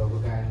फाइबर दिने भएको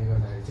कारणले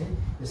गर्दाखेरि चाहिँ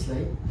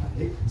यसलाई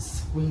हामीले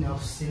queen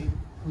of silk,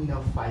 queen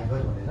of fibre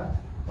भनेर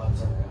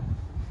भन्छौँ।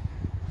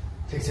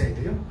 ठिक छ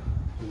यो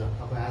ल।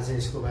 अब आज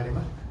यसको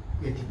बारेमा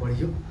यति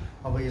पढियो।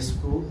 अब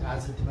यसको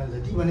आज तिमीलाई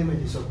जति भने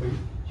मैले सबै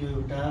यो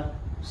एउटा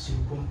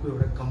सिल्कवर्मको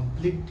एउटा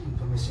कम्प्लिट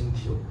इन्फर्मेसन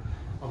थियो।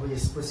 अब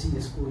यसपछि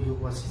यसको यो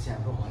पछि चाहिँ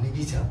हाम्रो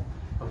हनीबी छ,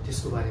 अब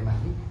त्यसको बारेमा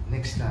हामी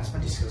नेक्स्ट क्लासमा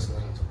डिस्कस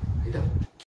गराउँछौँ है त।